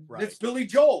 man. Right. It's Billy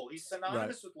Joel. He's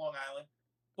synonymous with Long Island.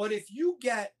 But if you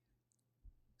get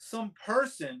some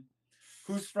person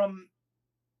who's from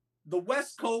the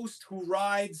West Coast who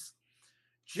rides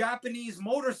Japanese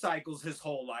motorcycles his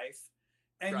whole life,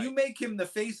 and you make him the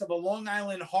face of a Long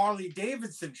Island Harley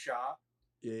Davidson shop,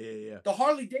 the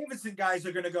Harley Davidson guys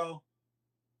are going to go,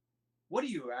 what are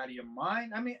you, out of your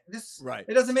mind? I mean,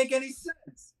 it doesn't make any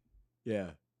sense.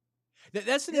 Yeah.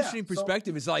 That's an interesting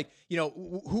perspective. It's like, you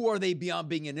know, who are they beyond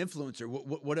being an influencer?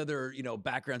 What other, you know,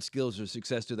 background skills or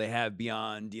success do they have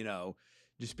beyond, you know,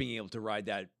 just being able to ride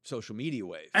that social media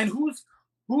wave? And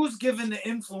who's giving the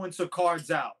influencer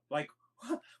cards out? Like,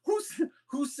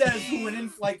 who says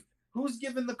who's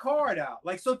giving the card out?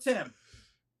 Like, so Tim,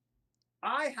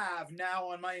 I have now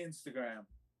on my Instagram,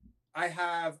 I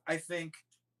have, I think,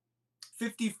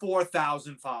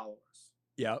 54,000 followers.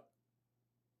 Yep.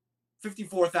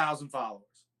 54,000 followers.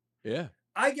 Yeah.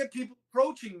 I get people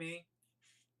approaching me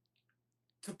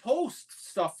to post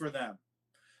stuff for them.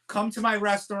 Come to my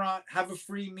restaurant, have a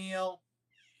free meal.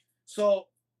 So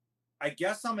I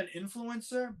guess I'm an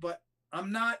influencer, but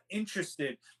I'm not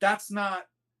interested. That's not,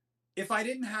 if I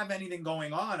didn't have anything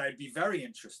going on, I'd be very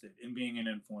interested in being an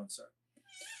influencer.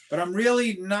 But I'm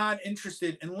really not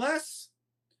interested unless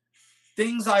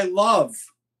things I love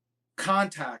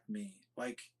contact me.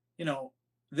 Like, you know,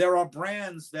 there are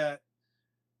brands that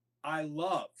I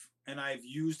love and I've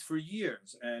used for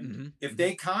years. And if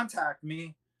they contact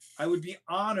me, I would be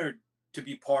honored to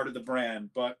be part of the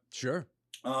brand. But sure.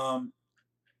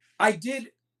 I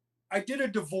did a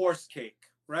divorce cake,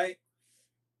 right?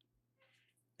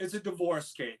 It's a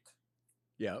divorce cake.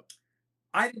 Yep.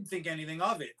 I didn't think anything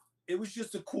of it. It was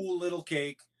just a cool little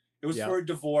cake. It was for a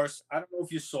divorce. I don't know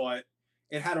if you saw it.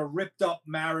 It had a ripped up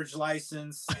marriage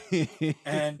license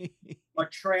and a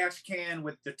trash can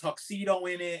with the tuxedo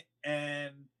in it.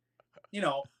 And, you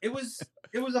know, it was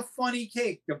a funny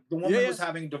cake. The woman was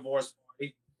having a divorce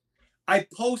party. I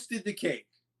posted the cake.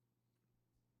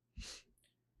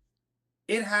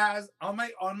 It has on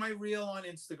my reel on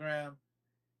Instagram,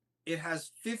 it has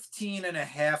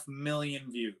 15.5 million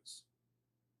views.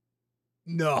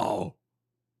 No.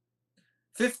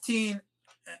 15.5.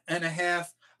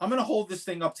 I'm going to hold this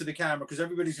thing up to the camera because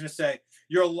everybody's going to say,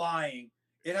 you're lying.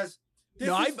 It has.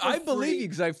 No, I believe you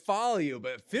because I follow you,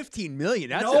 but 15 million,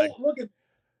 that's look at.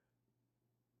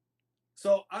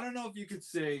 So I don't know if you could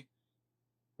see.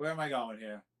 Where am I going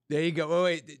here? There you go. Oh,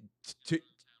 wait.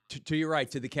 To your right,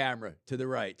 to the camera. To the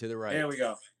right. There we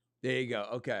go. There you go.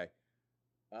 Okay.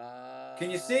 Can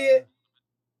you see it?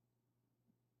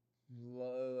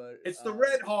 It's the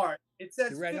red heart. It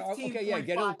says 15. Okay, yeah,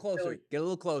 get a little closer. Million. Get a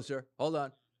little closer. Hold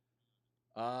on.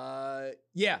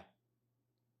 Yeah.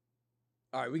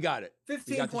 All right, we got it.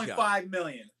 15.5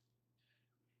 million.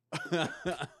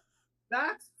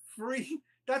 That's free.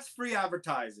 That's free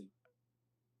advertising.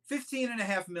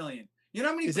 15.5 million. You know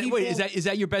how many people? Is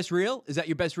that your best reel? Is that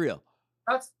your best reel?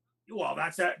 That's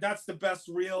the best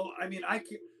reel. I mean, I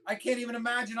can't even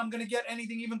imagine I'm going to get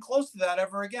anything even close to that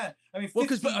ever again. I mean,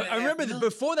 because I remember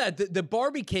before that, the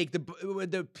Barbie cake,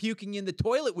 the puking in the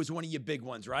toilet was one of your big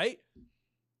ones, right?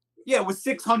 Yeah, with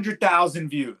 600,000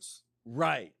 views.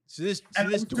 Right. So this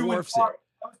dwarfs it. I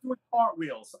was doing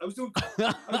cartwheels. I was doing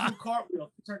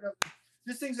cartwheels.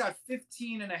 This thing's got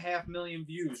 15.5 million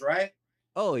views, right?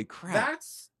 Holy crap!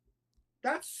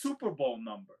 That's Super Bowl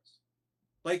numbers.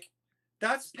 Like,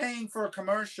 that's paying for a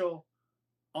commercial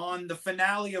on the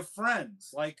finale of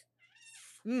Friends. Like,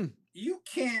 you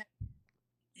can't.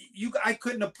 I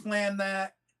couldn't have planned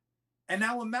that. And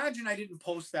now imagine I didn't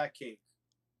post that cake.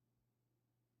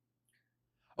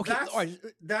 Okay, all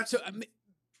right. So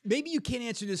maybe you can't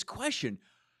answer this question.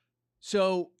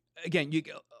 So again,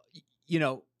 you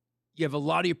know, you have a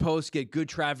lot of your posts get good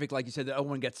traffic, like you said. That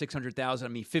one got 600,000. I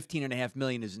mean, 15.5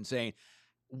 million is insane.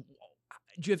 Do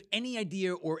you have any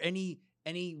idea or any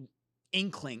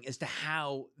inkling as to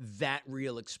how that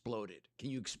reel exploded? Can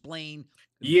you explain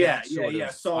Yeah. that sort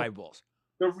of So eyeballs?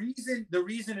 the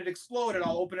reason it exploded,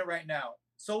 I'll open it right now.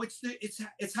 So it's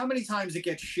how many times it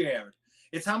gets shared.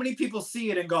 It's how many people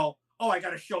see it and go, oh, I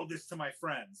got to show this to my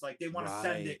friends. Like they want to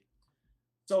send it.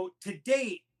 So to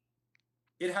date,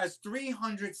 it has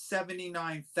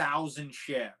 379,000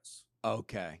 shares.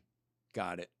 Okay.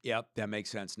 Got it. Yep. That makes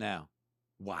sense now.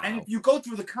 Wow. And if you go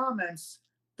through the comments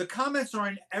are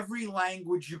in every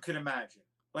language you could imagine.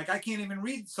 Like I can't even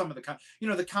read some of the comments.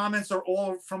 The comments are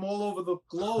all from all over the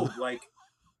globe, like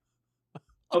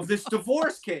of this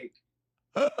divorce cake.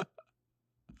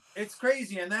 It's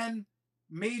crazy. And then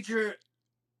major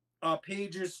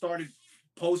pages started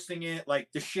posting it, like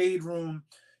the Shade Room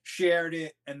shared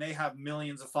it, and they have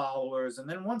millions of followers. And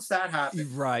then once that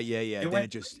happened, right, yeah, then it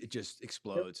just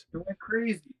explodes. It went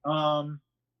crazy.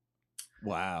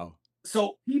 Wow.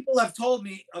 So people have told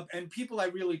me, and people I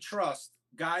really trust,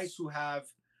 guys who have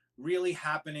really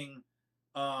happening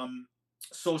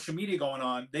social media going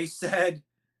on, they said,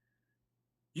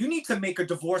 you need to make a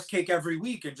divorce cake every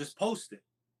week and just post it.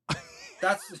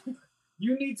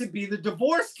 You need to be the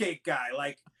divorce cake guy.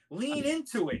 Like, lean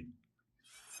into it.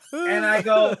 And I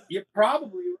go, you're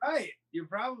probably right.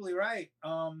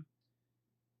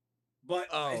 But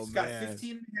it's got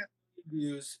 15.5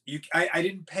 views. I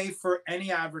didn't pay for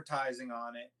any advertising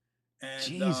on it. And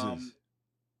Jesus.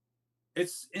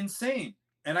 It's insane.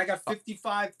 And I got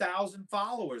 55,000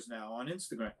 followers now on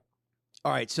Instagram.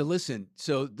 All right. So listen,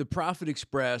 so the Profit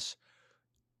Express,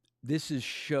 this is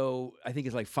show, I think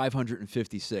it's like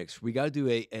 556. We got to do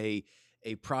a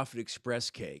Profit Express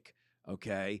cake.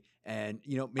 Okay. And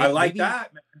I like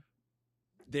that, man.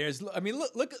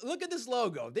 Look at this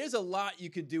logo. There's a lot you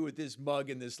could do with this mug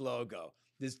and this logo.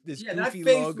 This goofy that face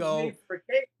logo. Was made for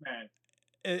cake, man.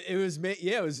 It was made.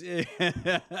 Yeah, it was.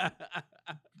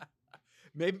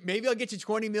 maybe I'll get you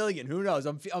 20 million. Who knows?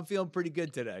 I'm feeling pretty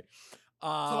good today. So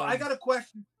I got a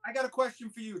question. I got a question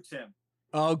for you, Tim.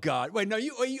 Oh God! Wait, no,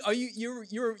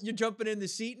 you're jumping in the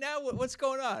seat now. What's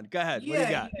going on? Go ahead. Yeah, what do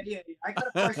you got? Yeah. I got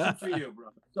a question for you, bro.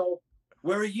 So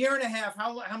we're a year and a half.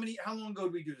 How long ago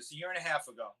did we do this? A year and a half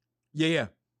ago. Yeah.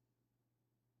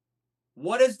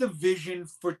 What is the vision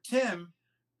for Tim,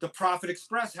 the Profit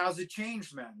Express? How's it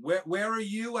changed, man? Where are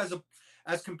you as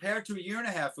compared to a year and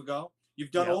a half ago?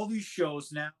 You've done all these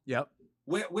shows now. Yep.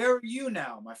 Where are you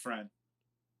now, my friend?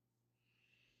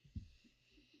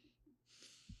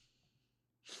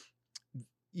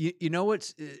 You know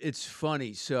it's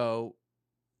funny. So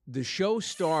the show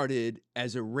started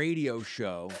as a radio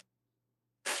show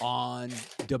on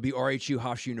WRHU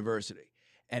Hofstra University,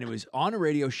 and it was on a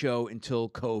radio show until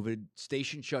COVID.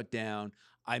 Station shut down.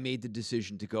 I made the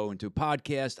decision to go into a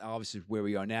podcast. Obviously, where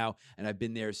we are now, and I've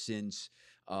been there since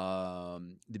the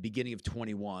beginning of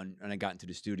 21, and I got into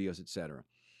the studios, etc.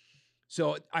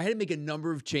 So I had to make a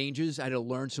number of changes. I had to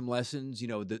learn some lessons.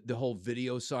 The whole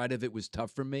video side of it was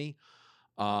tough for me.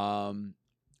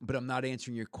 But I'm not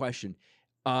answering your question.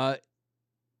 What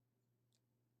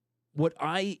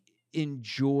I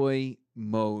enjoy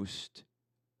most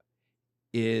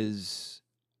is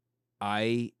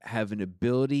I have an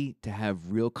ability to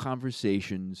have real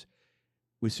conversations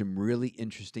with some really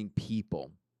interesting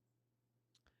people.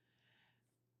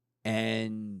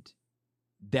 And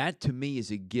that to me is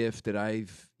a gift that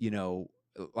I've,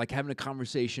 like having a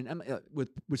conversation with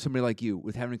somebody like you,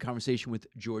 with having a conversation with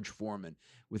George Foreman,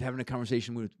 with having a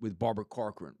conversation with Barbara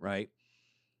Corcoran, right?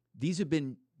 These have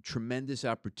been tremendous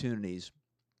opportunities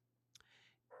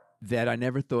that I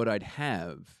never thought I'd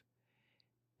have.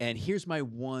 And here's my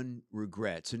one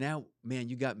regret. So now, man,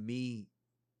 you got me.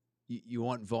 You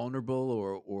want vulnerable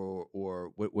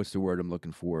or what's the word I'm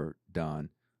looking for, Don?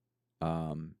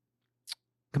 Come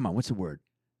on, what's the word?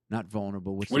 Not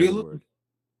vulnerable. What's the other word?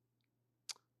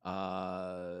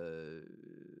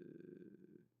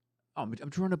 I'm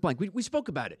drawing a blank. We spoke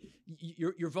about it.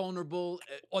 You're vulnerable,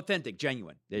 authentic,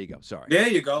 genuine. There you go. Sorry. There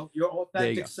you go. Your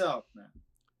authentic self, man.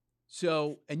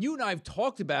 So, and you and I have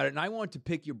talked about it, and I want to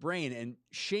pick your brain. And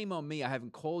shame on me, I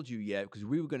haven't called you yet because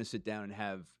we were going to sit down and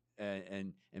have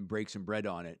and break some bread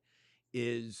on it.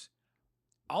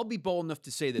 I'll be bold enough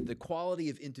to say that the quality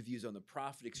of interviews on the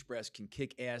Profit Express can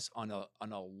kick ass on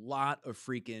a lot of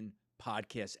freaking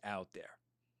podcasts out there.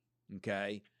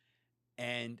 Okay.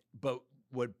 But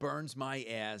what burns my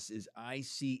ass is I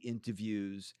see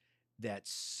interviews that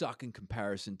suck in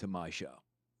comparison to my show.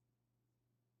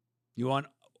 You want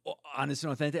honest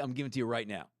and authentic? I'm giving it to you right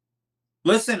now.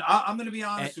 Listen, I'm going to be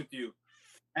honest with you.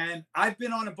 And I've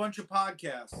been on a bunch of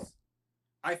podcasts.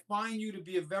 I find you to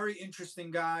be a very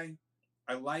interesting guy.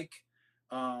 I like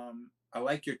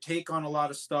your take on a lot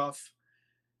of stuff.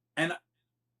 And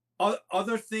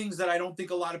other things that I don't think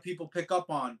a lot of people pick up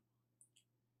on,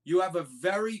 you have a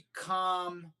very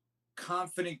calm,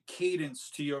 confident cadence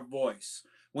to your voice.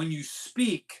 When you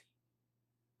speak,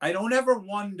 I don't ever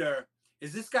wonder,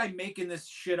 is this guy making this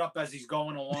shit up as he's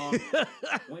going along?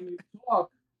 When you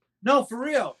talk, no, for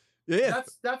real. Yeah.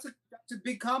 That's a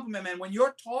big compliment, man. When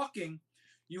you're talking,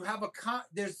 you have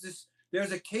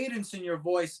there's a cadence in your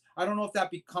voice. I don't know if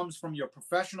that becomes from your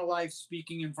professional life,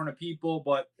 speaking in front of people,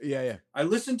 but yeah. I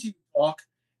listen to you talk,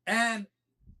 and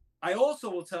I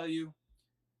also will tell you,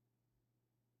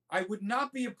 I would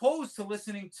not be opposed to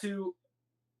listening to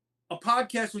a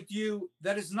podcast with you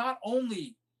that is not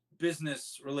only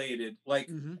business related. Like,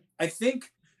 I think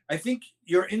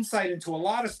your insight into a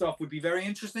lot of stuff would be very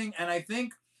interesting. And I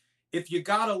think if you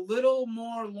got a little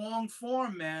more long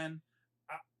form, man,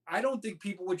 I don't think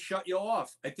people would shut you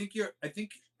off. I think you're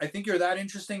that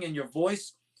interesting, and your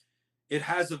voice, it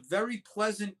has a very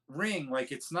pleasant ring.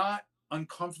 Like, it's not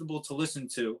uncomfortable to listen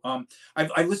to.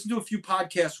 I listened to a few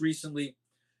podcasts recently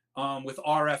with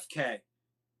RFK.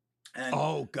 And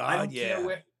oh God, I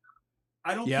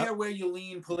don't care where you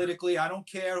lean politically. I don't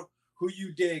care who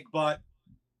you dig, but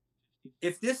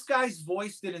if this guy's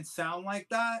voice didn't sound like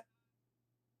that,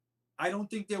 I don't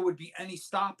think there would be any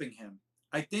stopping him.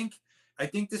 I think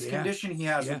this condition he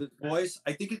has with his voice,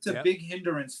 I think it's a big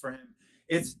hindrance for him.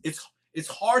 It's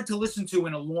hard to listen to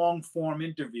in a long form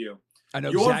interview. I know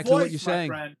exactly what you're saying.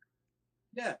 Friend,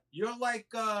 you're like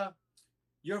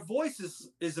your voice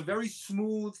is a very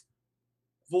smooth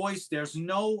voice. There's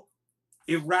no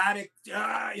erratic,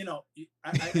 I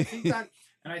think that,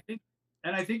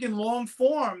 and I think in long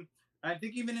form, I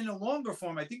think even in a longer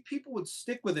form, I think people would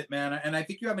stick with it, man. And I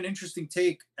think you have an interesting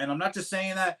take. And I'm not just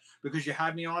saying that because you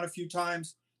had me on a few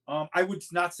times. I would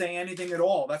not say anything at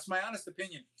all. That's my honest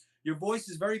opinion. Your voice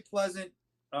is very pleasant,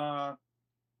 and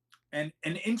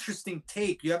an interesting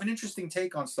take. You have an interesting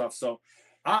take on stuff. So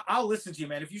I'll listen to you,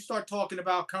 man. If you start talking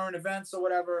about current events or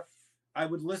whatever, I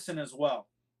would listen as well.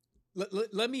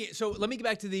 Let me get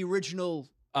back to the original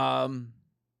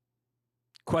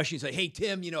question. It's like, hey,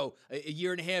 Tim, a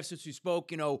year and a half since we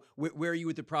spoke, where are you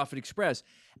with the Profit Express?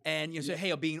 And you say,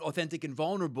 hey, I'm being authentic and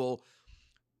vulnerable.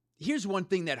 Here's one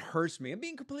thing that hurts me. I'm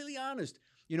being completely honest.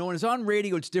 When it's on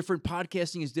radio, it's different.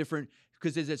 Podcasting is different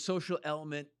because there's that social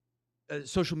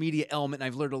media element. And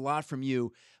I've learned a lot from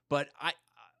you, but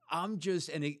I'm just,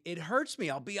 and it hurts me.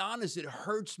 I'll be honest. It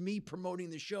hurts me promoting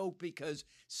the show because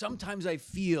sometimes I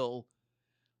feel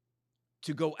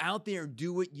to go out there and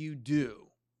do what you do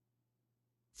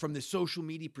from the social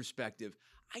media perspective,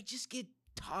 I just get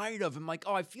tired of it. I'm like,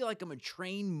 I feel like I'm a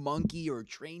trained monkey or a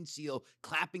trained seal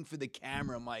clapping for the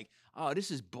camera. I'm like,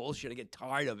 this is bullshit. I get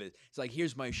tired of it. It's like,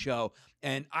 here's my show.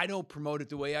 And I don't promote it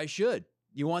the way I should.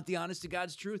 You want the honest to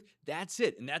God's truth? That's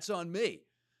it. And that's on me.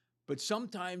 But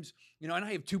sometimes, and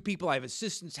I have two people, I have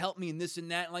assistants help me and this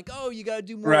and that. And like, you got to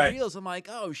do more reels. I'm like,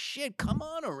 oh shit, come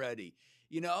on already.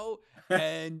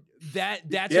 And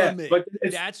that's on me. But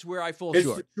that's where I fall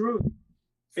short. It's the truth.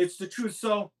 It's the truth.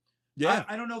 So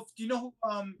I don't know. Do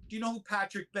you know who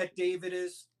Patrick Bet-David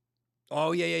is?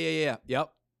 Oh yeah. Yep.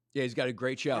 Yeah, he's got a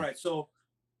great show. All right. So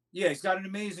he's got an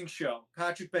amazing show.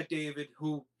 Patrick Bet-David,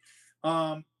 who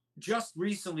just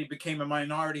recently became a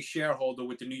minority shareholder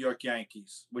with the New York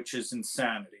Yankees, which is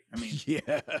insanity. I mean,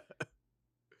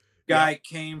 guy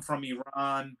came from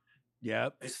Iran.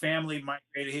 Yep. His family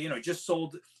migrated.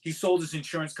 He sold his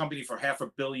insurance company for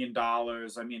 $500 million.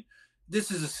 I mean,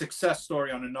 this is a success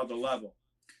story on another level.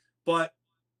 But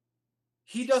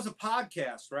he does a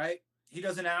podcast, right? He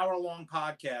does an hour-long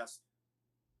podcast.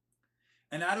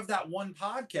 And out of that one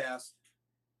podcast,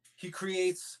 he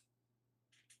creates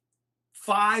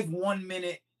 5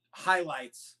 1-minute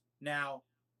highlights now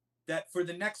that for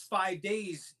the next 5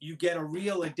 days, you get a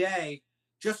reel a day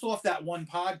just off that one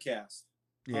podcast.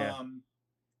 Yeah.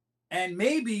 And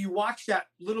maybe you watch that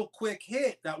little quick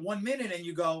hit, that 1 minute, and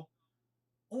you go,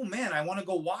 oh man, I want to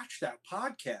go watch that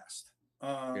podcast.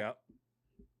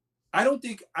 I don't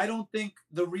think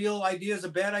the real idea is a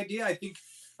bad idea. I think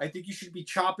you should be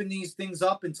chopping these things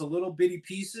up into little bitty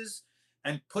pieces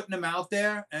and putting them out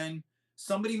there. And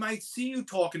somebody might see you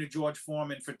talking to George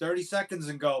Foreman for 30 seconds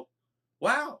and go,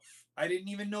 wow, I didn't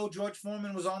even know George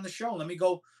Foreman was on the show. Let me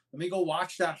go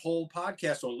watch that whole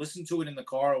podcast or listen to it in the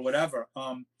car or whatever.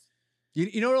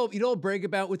 You know what I'll brag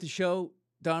about with the show,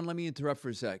 Don? Let me interrupt for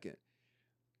a second.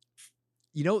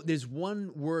 There's one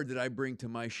word that I bring to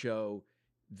my show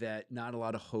that not a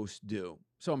lot of hosts do.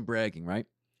 So I'm bragging, right?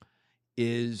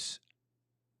 Is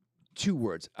 2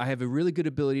 words. I have a really good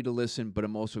ability to listen, but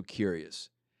I'm also curious.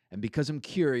 And because I'm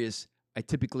curious, I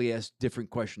typically ask different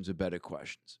questions or better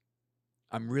questions.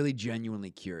 I'm really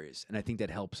genuinely curious, and I think that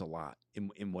helps a lot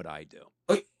in what I do.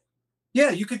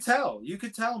 Yeah, you could tell. You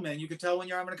could tell, man. You could tell when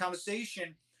you're having a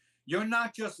conversation. You're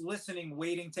not just listening,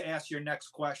 waiting to ask your next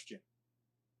question.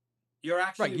 You're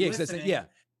actually listening.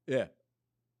 Yeah.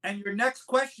 And your next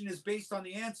question is based on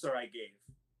the answer I gave.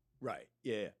 Right.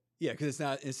 Yeah. Yeah, because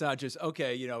it's not just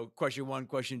okay. Question 1,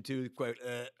 question 2.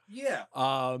 Yeah.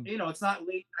 It's not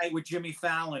Late Night with Jimmy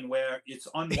Fallon where it's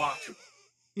unwatchable.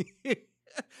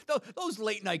 Those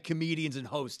late night comedians and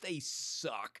hosts, they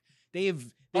suck.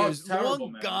 There's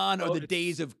long gone are the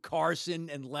days of Carson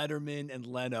and Letterman and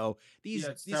Leno. This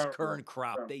current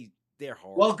crop, they're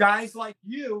horrible. Well, guys like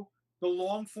you, the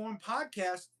long form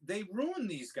podcast, they ruin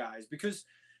these guys because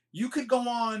you could go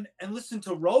on and listen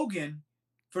to Rogan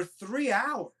for 3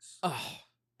 hours. Oh.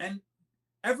 And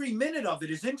every minute of it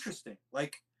is interesting.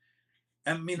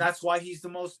 That's why he's the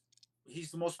most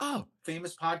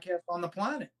famous podcast on the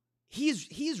planet.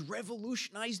 He's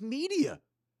revolutionized media.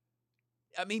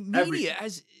 I mean, media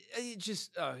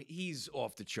he's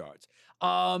off the charts.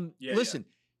 Listen,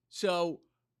 so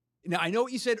now I know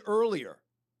what you said earlier.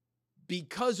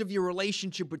 Because of your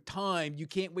relationship with time, you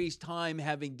can't waste time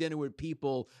having dinner with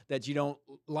people that you don't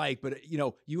like. But,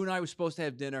 you and I were supposed to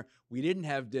have dinner. We didn't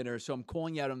have dinner, so I'm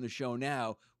calling you out on the show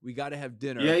now. We got to have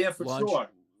dinner. Yeah, for lunch, sure.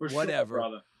 Whatever. Sure,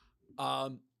 brother.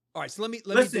 All right, so let me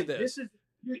Listen, do this.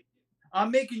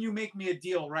 I'm making you make me a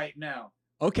deal right now.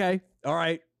 Okay. All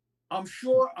right. I'm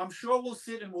sure we'll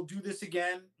sit and we'll do this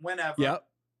again whenever. Yep.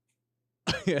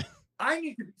 Yeah. I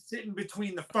need to be sitting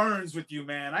between the ferns with you,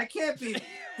 man. I can't be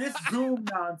this Zoom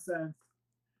nonsense.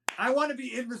 I want to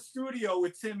be in the studio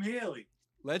with Tim Healy.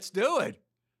 Let's do it.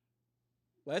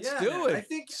 Let's do it.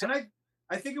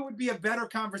 I think it would be a better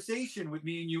conversation with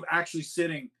me and you actually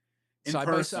sitting in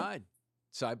person.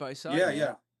 Side by side. Yeah, man.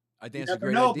 yeah. I think that's a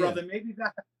great idea. Brother.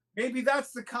 Maybe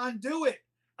that's the conduit.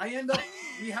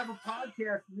 We have a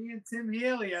podcast. Me and Tim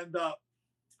Healy end up.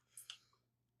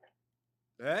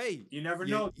 Hey, you never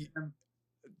know.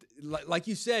 Like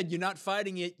you said, you're not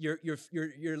fighting it.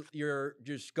 You're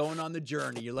just going on the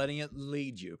journey. You're letting it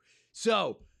lead you.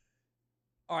 So,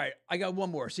 all right, I got one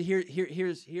more. So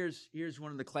here's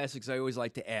one of the classics I always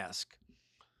like to ask.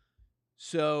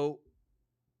 So,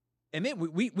 and man,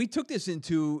 we took this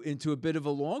into a bit of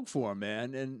a long form,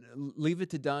 man, and leave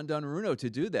it to Don Donnarumma to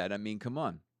do that. I mean, come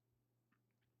on.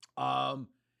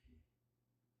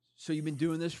 So you've been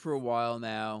doing this for a while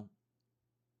now.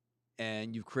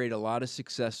 And you've created a lot of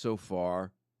success so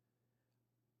far.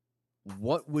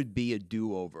 What would be a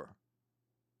do-over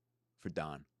for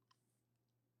Don?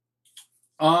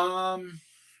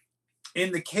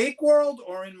 In the cake world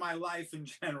or in my life in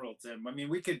general, Tim? I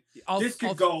mean, this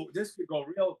could go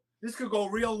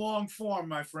real long form,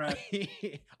 my friend.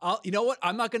 You know what?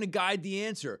 I'm not going to guide the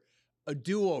answer. A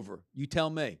do-over. You tell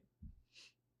me.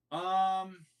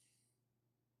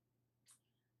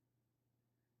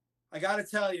 I got to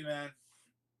tell you, man,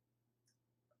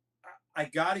 I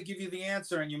got to give you the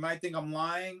answer, and you might think I'm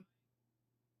lying.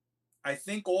 I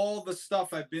think all the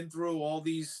stuff I've been through, all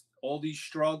these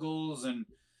struggles and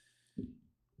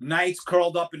nights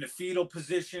curled up in the fetal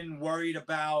position, worried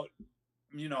about,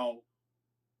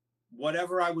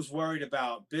 whatever I was worried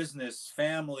about, business,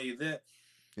 family,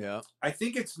 yeah. I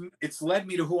think it's led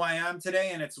me to who I am today,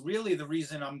 and it's really the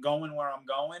reason I'm going where I'm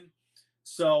going.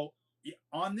 So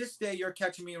on this day you're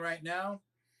catching me right now,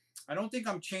 I don't think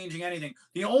I'm changing anything.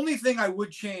 The only thing I would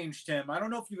change, Tim, I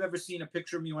don't know if you've ever seen a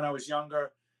picture of me when I was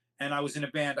younger and I was in a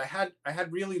band. I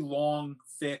had really long,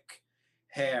 thick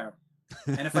hair.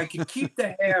 And if I could keep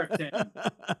the hair,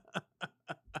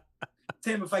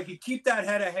 Tim, if I could keep that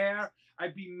head of hair,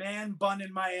 I'd be man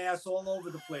bunning my ass all over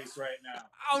the place right now.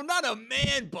 Oh, not a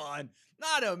man bun.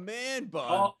 Not a man bun.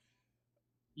 Oh,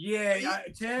 yeah,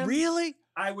 Tim. Really?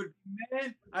 I would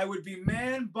be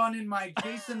man bunning my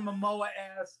Jason Momoa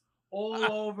ass all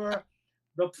over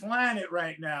the planet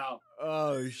right now.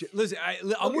 Oh shit! Listen,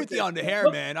 I'm with you on the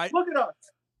hair, man. Look at us.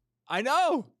 I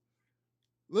know.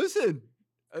 Listen,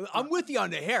 I'm with you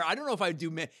on the hair. I don't know if I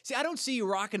do man. See, I don't see you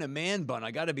rocking a man bun.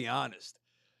 I got to be honest.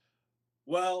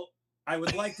 Well, I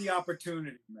would like the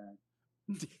opportunity, man.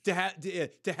 to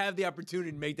have the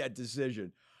opportunity to make that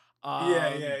decision.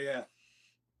 Yeah.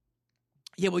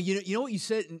 Yeah, well, you know what you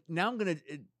said. Now I'm going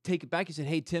to take it back. You said,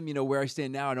 hey, Tim, where I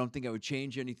stand now, I don't think I would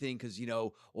change anything because,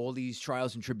 all these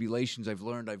trials and tribulations I've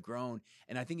learned, I've grown.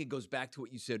 And I think it goes back to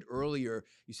what you said earlier.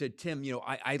 You said, Tim,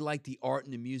 I like the art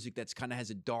and the music that's kind of has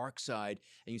a dark side.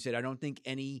 And you said, I don't think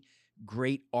any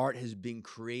great art has been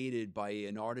created by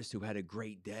an artist who had a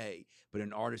great day, but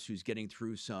an artist who's getting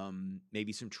through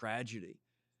maybe some tragedy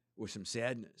or some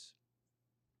sadness.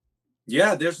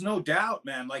 Yeah, there's no doubt,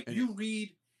 man. Like you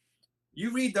read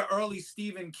you read the early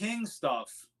Stephen King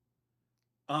stuff.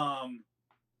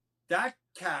 That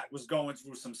cat was going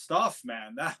through some stuff,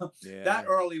 man. That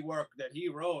early work that he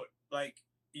wrote, like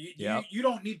you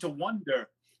don't need to wonder.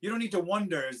 You don't need to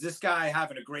wonder, is this guy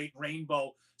having a great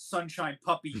rainbow sunshine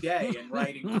puppy day and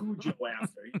writing Cujo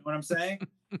after? You know what I'm saying?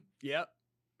 Yep.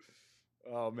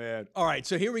 Oh, man. All right,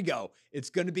 so here we go.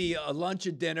 It's going to be a lunch,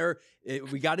 a dinner.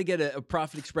 We got to get a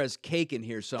Profit Express cake in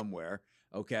here somewhere,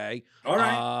 okay? All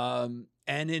right.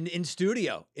 And in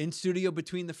studio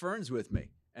Between the Ferns with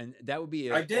me. And that would be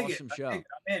an awesome show. I'm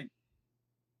in.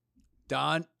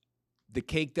 Don, the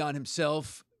Cake Don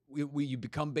himself, you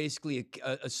become basically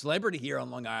a celebrity here on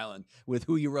Long Island with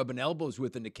who you're rubbing elbows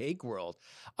with in the cake world.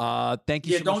 Thank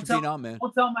you so much for being on, man.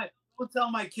 Don't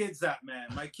tell my kids that, man.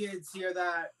 My kids hear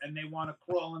that and they want to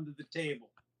crawl under the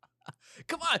table.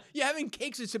 Come on, you're having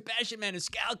cakes with Sebastian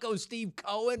Maniscalco, Steve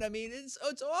Cohen. I mean, it's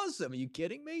awesome. Are you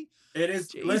kidding me? It is.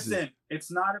 Jesus. Listen,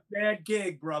 it's not a bad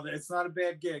gig, brother. It's not a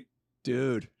bad gig.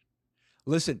 Dude,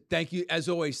 listen, thank you as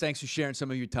always. Thanks for sharing some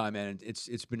of your time, man.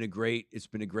 It's been a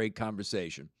great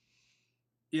conversation.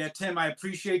 Yeah, Tim, I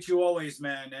appreciate you always,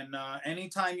 man. And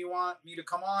anytime you want me to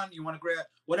come on, you want to grab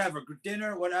whatever,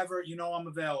 dinner, whatever, you know I'm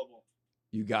available.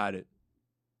 You got it.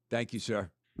 Thank you, sir.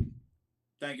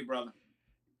 Thank you, brother.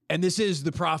 And this is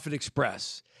the Profit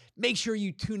Express. Make sure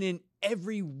you tune in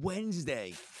every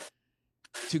Wednesday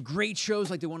to great shows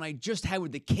like the one I just had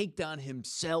with the Cake Don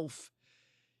himself,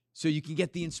 so you can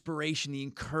get the inspiration, the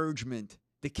encouragement,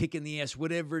 the kick in the ass,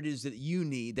 whatever it is that you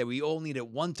need, that we all need at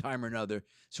one time or another,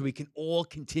 so we can all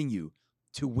continue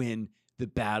to win the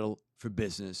battle for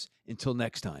business. Until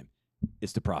next time,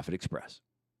 it's the Profit Express.